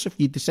the course if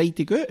you decide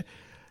to go out.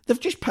 They've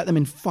just put them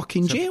in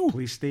fucking jail. A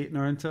police state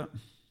now, isn't it?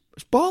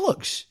 It's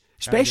bollocks,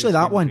 especially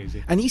that one.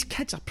 Crazy. And these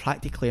kids are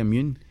practically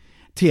immune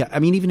to it. I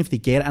mean, even if they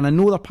get it, and I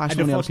know they're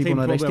passing on to other people,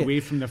 and the first time probably away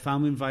from their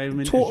family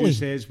environment, totally.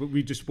 as you says, but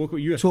we just spoke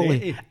about you.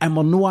 Totally, and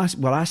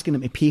we're asking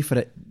them to pay for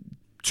it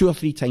 2 or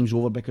 3 times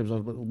over, because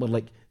we're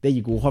like, there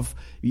you go,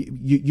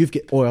 you've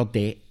got all our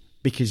debt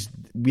because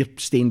we're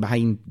staying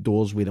behind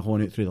doors with the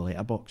horn out through the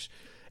letterbox.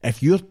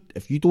 If you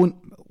don't,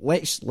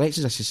 let's as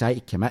a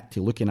society commit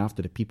to looking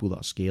after the people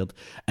that are scared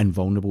and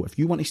vulnerable. If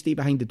you want to stay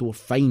behind the door,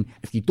 fine.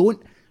 If you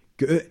don't,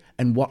 go out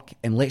and work,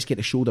 and let's get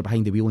the shoulder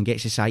behind the wheel and get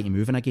society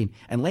moving again.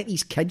 And let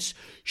these kids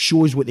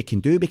show us what they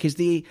can do, because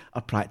they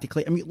are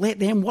practically, let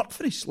them work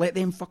for us. Let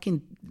them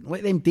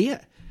do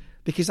it.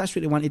 Because that's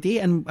what they want to do.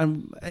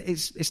 And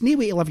it's no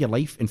way to live your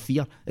life in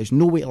fear. It's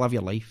no way to live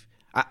your life.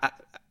 I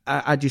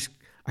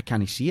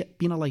can't see it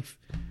being a life.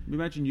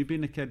 Imagine you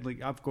being a kid.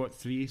 Like, I've got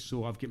 3,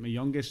 so I've got my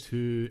youngest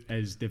who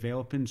is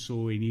developing,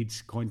 so he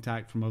needs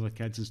contact from other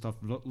kids and stuff,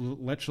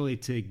 literally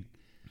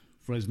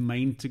for his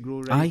mind to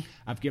grow right. Aye.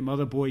 I've got my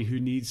other boy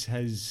who needs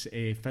his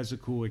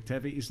physical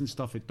activities and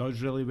stuff. It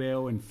does really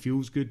well and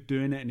feels good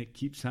doing it, and it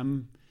keeps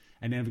him.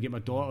 And then I've got my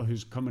daughter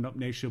who's coming up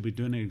next. She'll be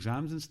doing her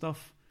exams and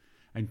stuff,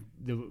 and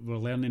we're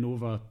learning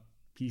over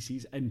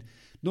PCs. And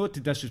not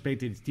to disrespect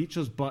to the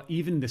teachers, but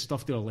even the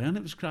stuff they were learning,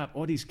 it was crap.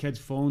 All these kids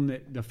falling,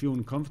 that they're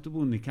feeling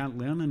comfortable and they can't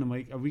learn, and I'm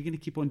like, are we going to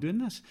keep on doing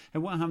this?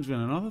 And what happens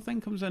when another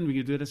thing comes in? We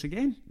can do this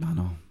again? I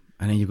know.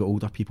 And then you've got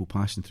older people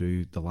passing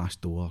through the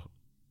last door,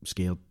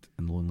 scared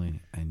and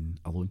lonely and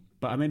alone.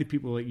 But how many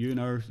people like you and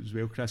ours as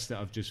well, Chris, that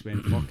have just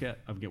went, fuck it,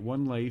 I've got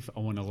one life, I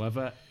want to live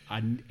it.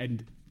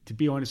 And to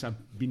be honest, I've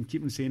been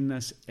keeping saying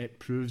this, it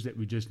proves that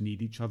we just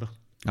need each other.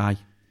 Aye.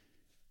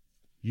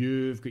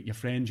 You've got your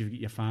friends, you've got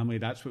your family,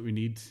 that's what we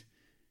need.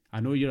 I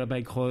know you're a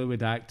big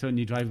Hollywood actor and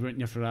you drive around in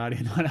your Ferrari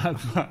and all that,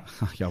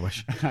 but I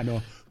wish. I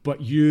know. But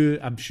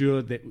I'm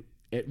sure that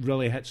it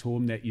really hits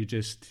home that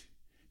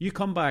you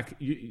come back,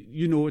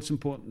 you know it's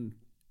important.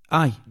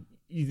 Aye.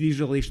 These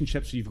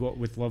relationships you've got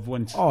with loved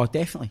ones. Oh,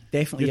 definitely.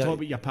 You talk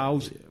about your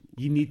pals.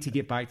 You need to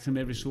get back to them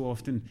every so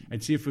often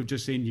and see if we're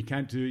just saying you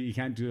can't do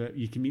it.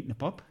 You can meet in the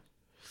pub.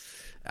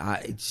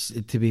 It's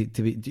to be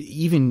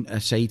even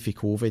aside for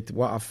COVID.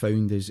 What I've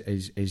found is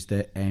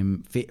that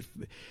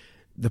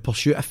the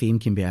pursuit of fame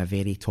can be a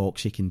very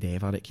toxic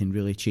endeavour. It can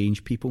really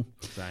change people.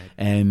 Right.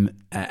 And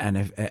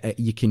if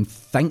you can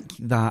think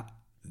that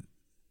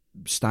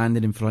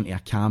standing in front of a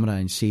camera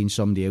and saying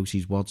somebody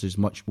else's words is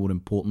much more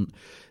important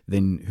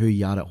than who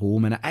you are at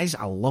home, and it is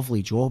a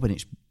lovely job and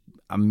it's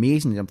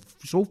amazing.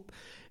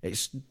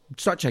 It's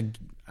such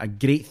a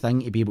great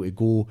thing to be able to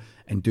go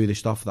and do the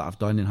stuff that I've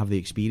done and have the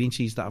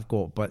experiences that I've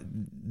got. But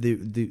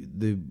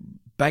the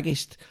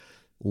biggest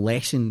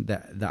lesson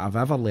that I've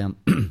ever learned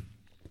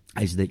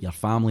is that your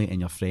family and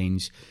your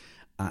friends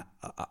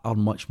are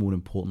much more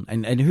important,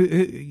 and who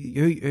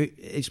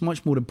it's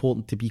much more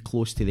important to be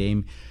close to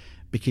them,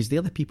 because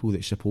they're the people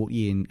that support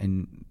you.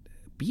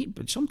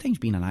 But sometimes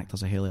being an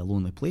actor's a hell of a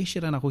lonely place.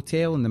 You're in a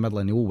hotel in the middle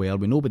of nowhere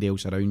with nobody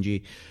else around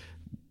you,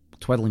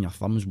 twiddling your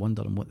thumbs,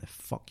 wondering what the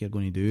fuck you're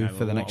going to do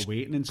for the next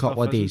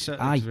couple of days.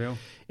 Well.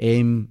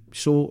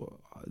 So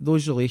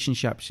those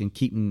relationships and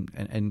keeping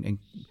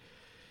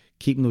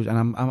those,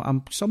 and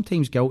I'm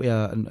sometimes guilty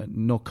of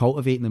not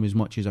cultivating them as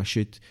much as I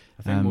should.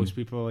 I think most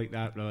people are like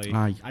that, really.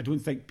 I don't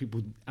think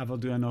people ever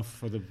do enough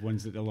for the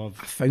ones that they love.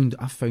 I found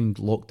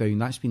lockdown,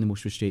 that's been the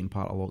most frustrating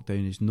part of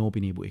lockdown, is not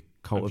being able to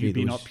cultivate. Have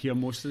you been up here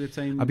most of the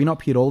time? I've been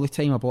up here all the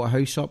time. I bought a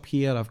house up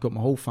here. I've got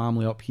my whole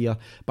family up here,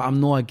 but I'm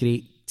not a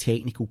great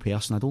technical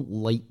person. I don't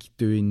like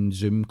doing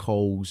Zoom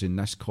calls and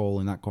this call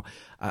and that call.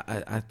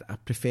 I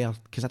prefer,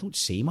 because I don't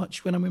say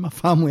much when I'm with my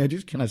family. I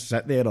just kind of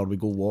sit there, or we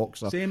go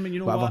walks. Or same, and you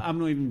know whatever. what? I'm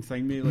not even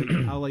thinking, mate.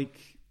 Like I like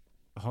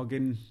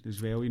hugging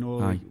as well. You know,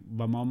 like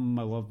my mum,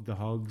 I love the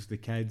hugs. The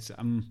kids,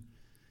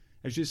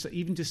 it's just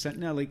even just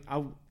sitting there. Like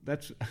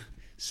that's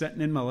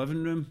sitting in my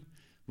living room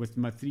with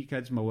my 3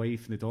 kids, my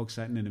wife, and the dog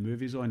sitting in the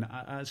movies on.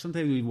 I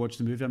sometimes we watch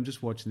the movie, I'm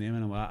just watching them,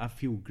 and I'm like, I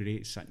feel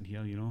great sitting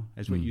here, you know,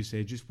 as what you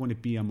said, just want to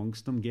be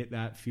amongst them, get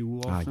that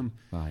feel off them.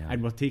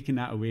 And we're taking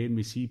that away, and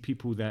we see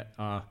people that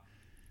are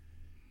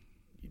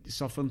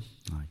suffering.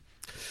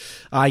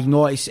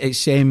 No, it's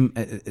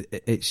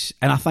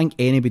and I think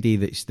anybody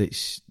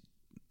that's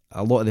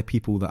a lot of the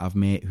people that I've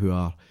met who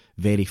are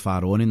very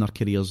far on in their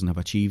careers and have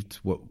achieved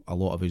what a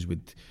lot of us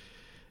would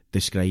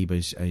describe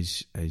as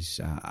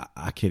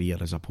a career,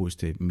 as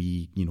opposed to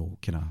me, you know,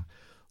 kind of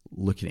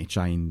looking to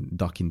try and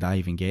duck and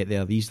dive and get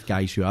there. These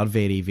guys who are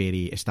very,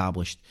 very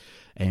established,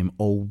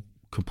 all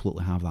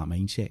completely have that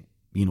mindset.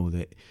 You know,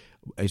 that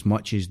as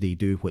much as they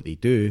do what they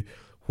do,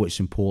 what's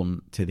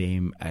important to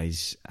them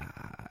is,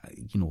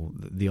 you know,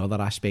 the other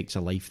aspects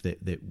of life that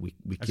we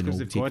can all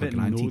take for granted.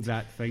 And know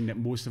that thing that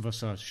most of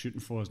us are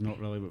shooting for is not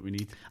really what we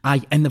need.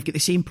 And they've got the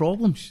same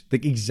problems,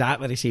 like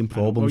exactly the same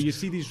problems. Well, you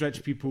see these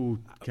rich people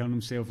killing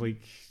themselves,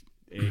 like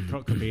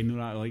Kurt Cobain, and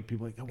that, like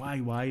people like,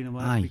 why, and I'm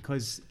like,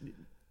 because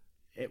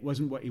it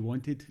wasn't what he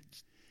wanted.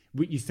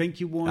 What you think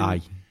you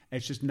want,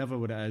 it's just never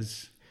what it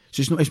is.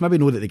 So it's maybe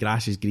know that the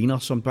grass is greener,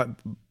 but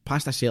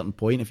past a certain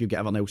point, if you get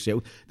everything else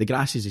sold, the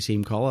grass is the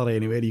same colour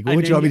anywhere you go.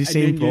 You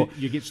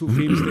get so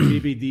famous that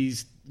maybe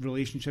these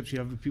relationships you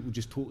have with people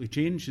just totally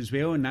change as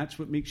well, and that's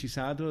what makes you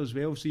sadder as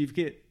well. So you've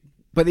got...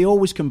 But they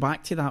always come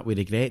back to that with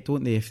regret,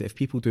 don't they? If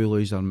people do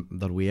lose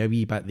their way a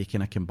wee bit, they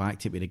kind of come back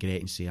to it with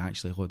regret and say,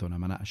 actually, hold on a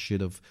minute, I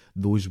should have.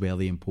 Those were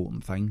the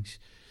important things.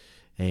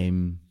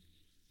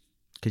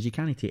 Because you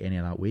can't take any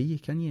of that away,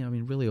 can you? I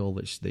mean, really all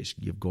that's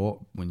you've got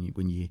when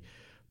you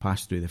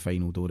pass through the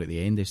final door at the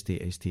end is to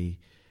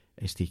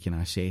kind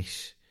of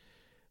assess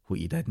what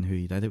you did and who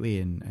you did it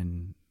with,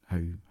 and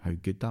how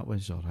good that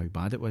was or how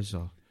bad it was.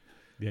 Or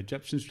the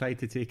Egyptians tried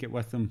to take it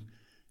with them,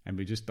 and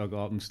we just dug it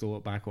up and stole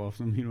it back off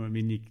them. You know what I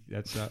mean?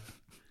 That's it.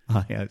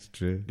 Yeah, that's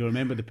true. Do you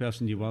remember the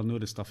person you were? Know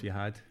the stuff you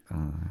had.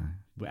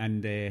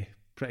 And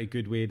pretty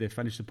good way to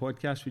finish the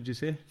podcast, would you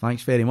say?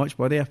 Thanks very much,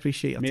 buddy. I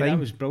appreciate your time. That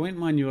was brilliant,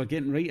 man. You were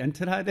getting right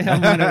into that there,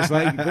 man. I was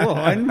like, go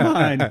on,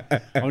 man.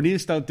 I'll need to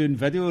start doing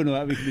video and all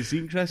that we could have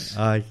seen, Chris.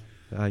 Aye.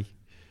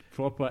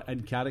 Proper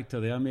in character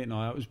there, mate.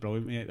 No, that was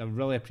brilliant, mate. I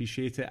really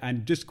appreciate it.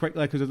 And just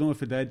quickly, because I don't know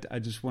if I did, I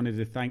just wanted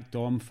to thank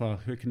Dom for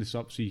hooking us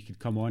up so you could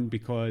come on,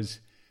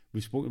 because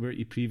we spoke about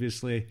you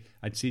previously.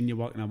 I'd seen you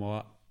working him a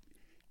lot.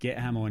 Get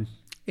him on.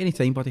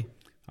 Anytime, buddy.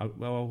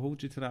 I'll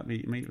hold you to that,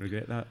 mate. You might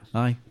regret that.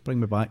 Aye,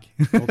 bring me back.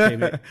 Okay,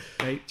 mate.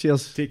 Right.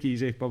 Cheers. Take it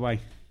easy. Bye-bye.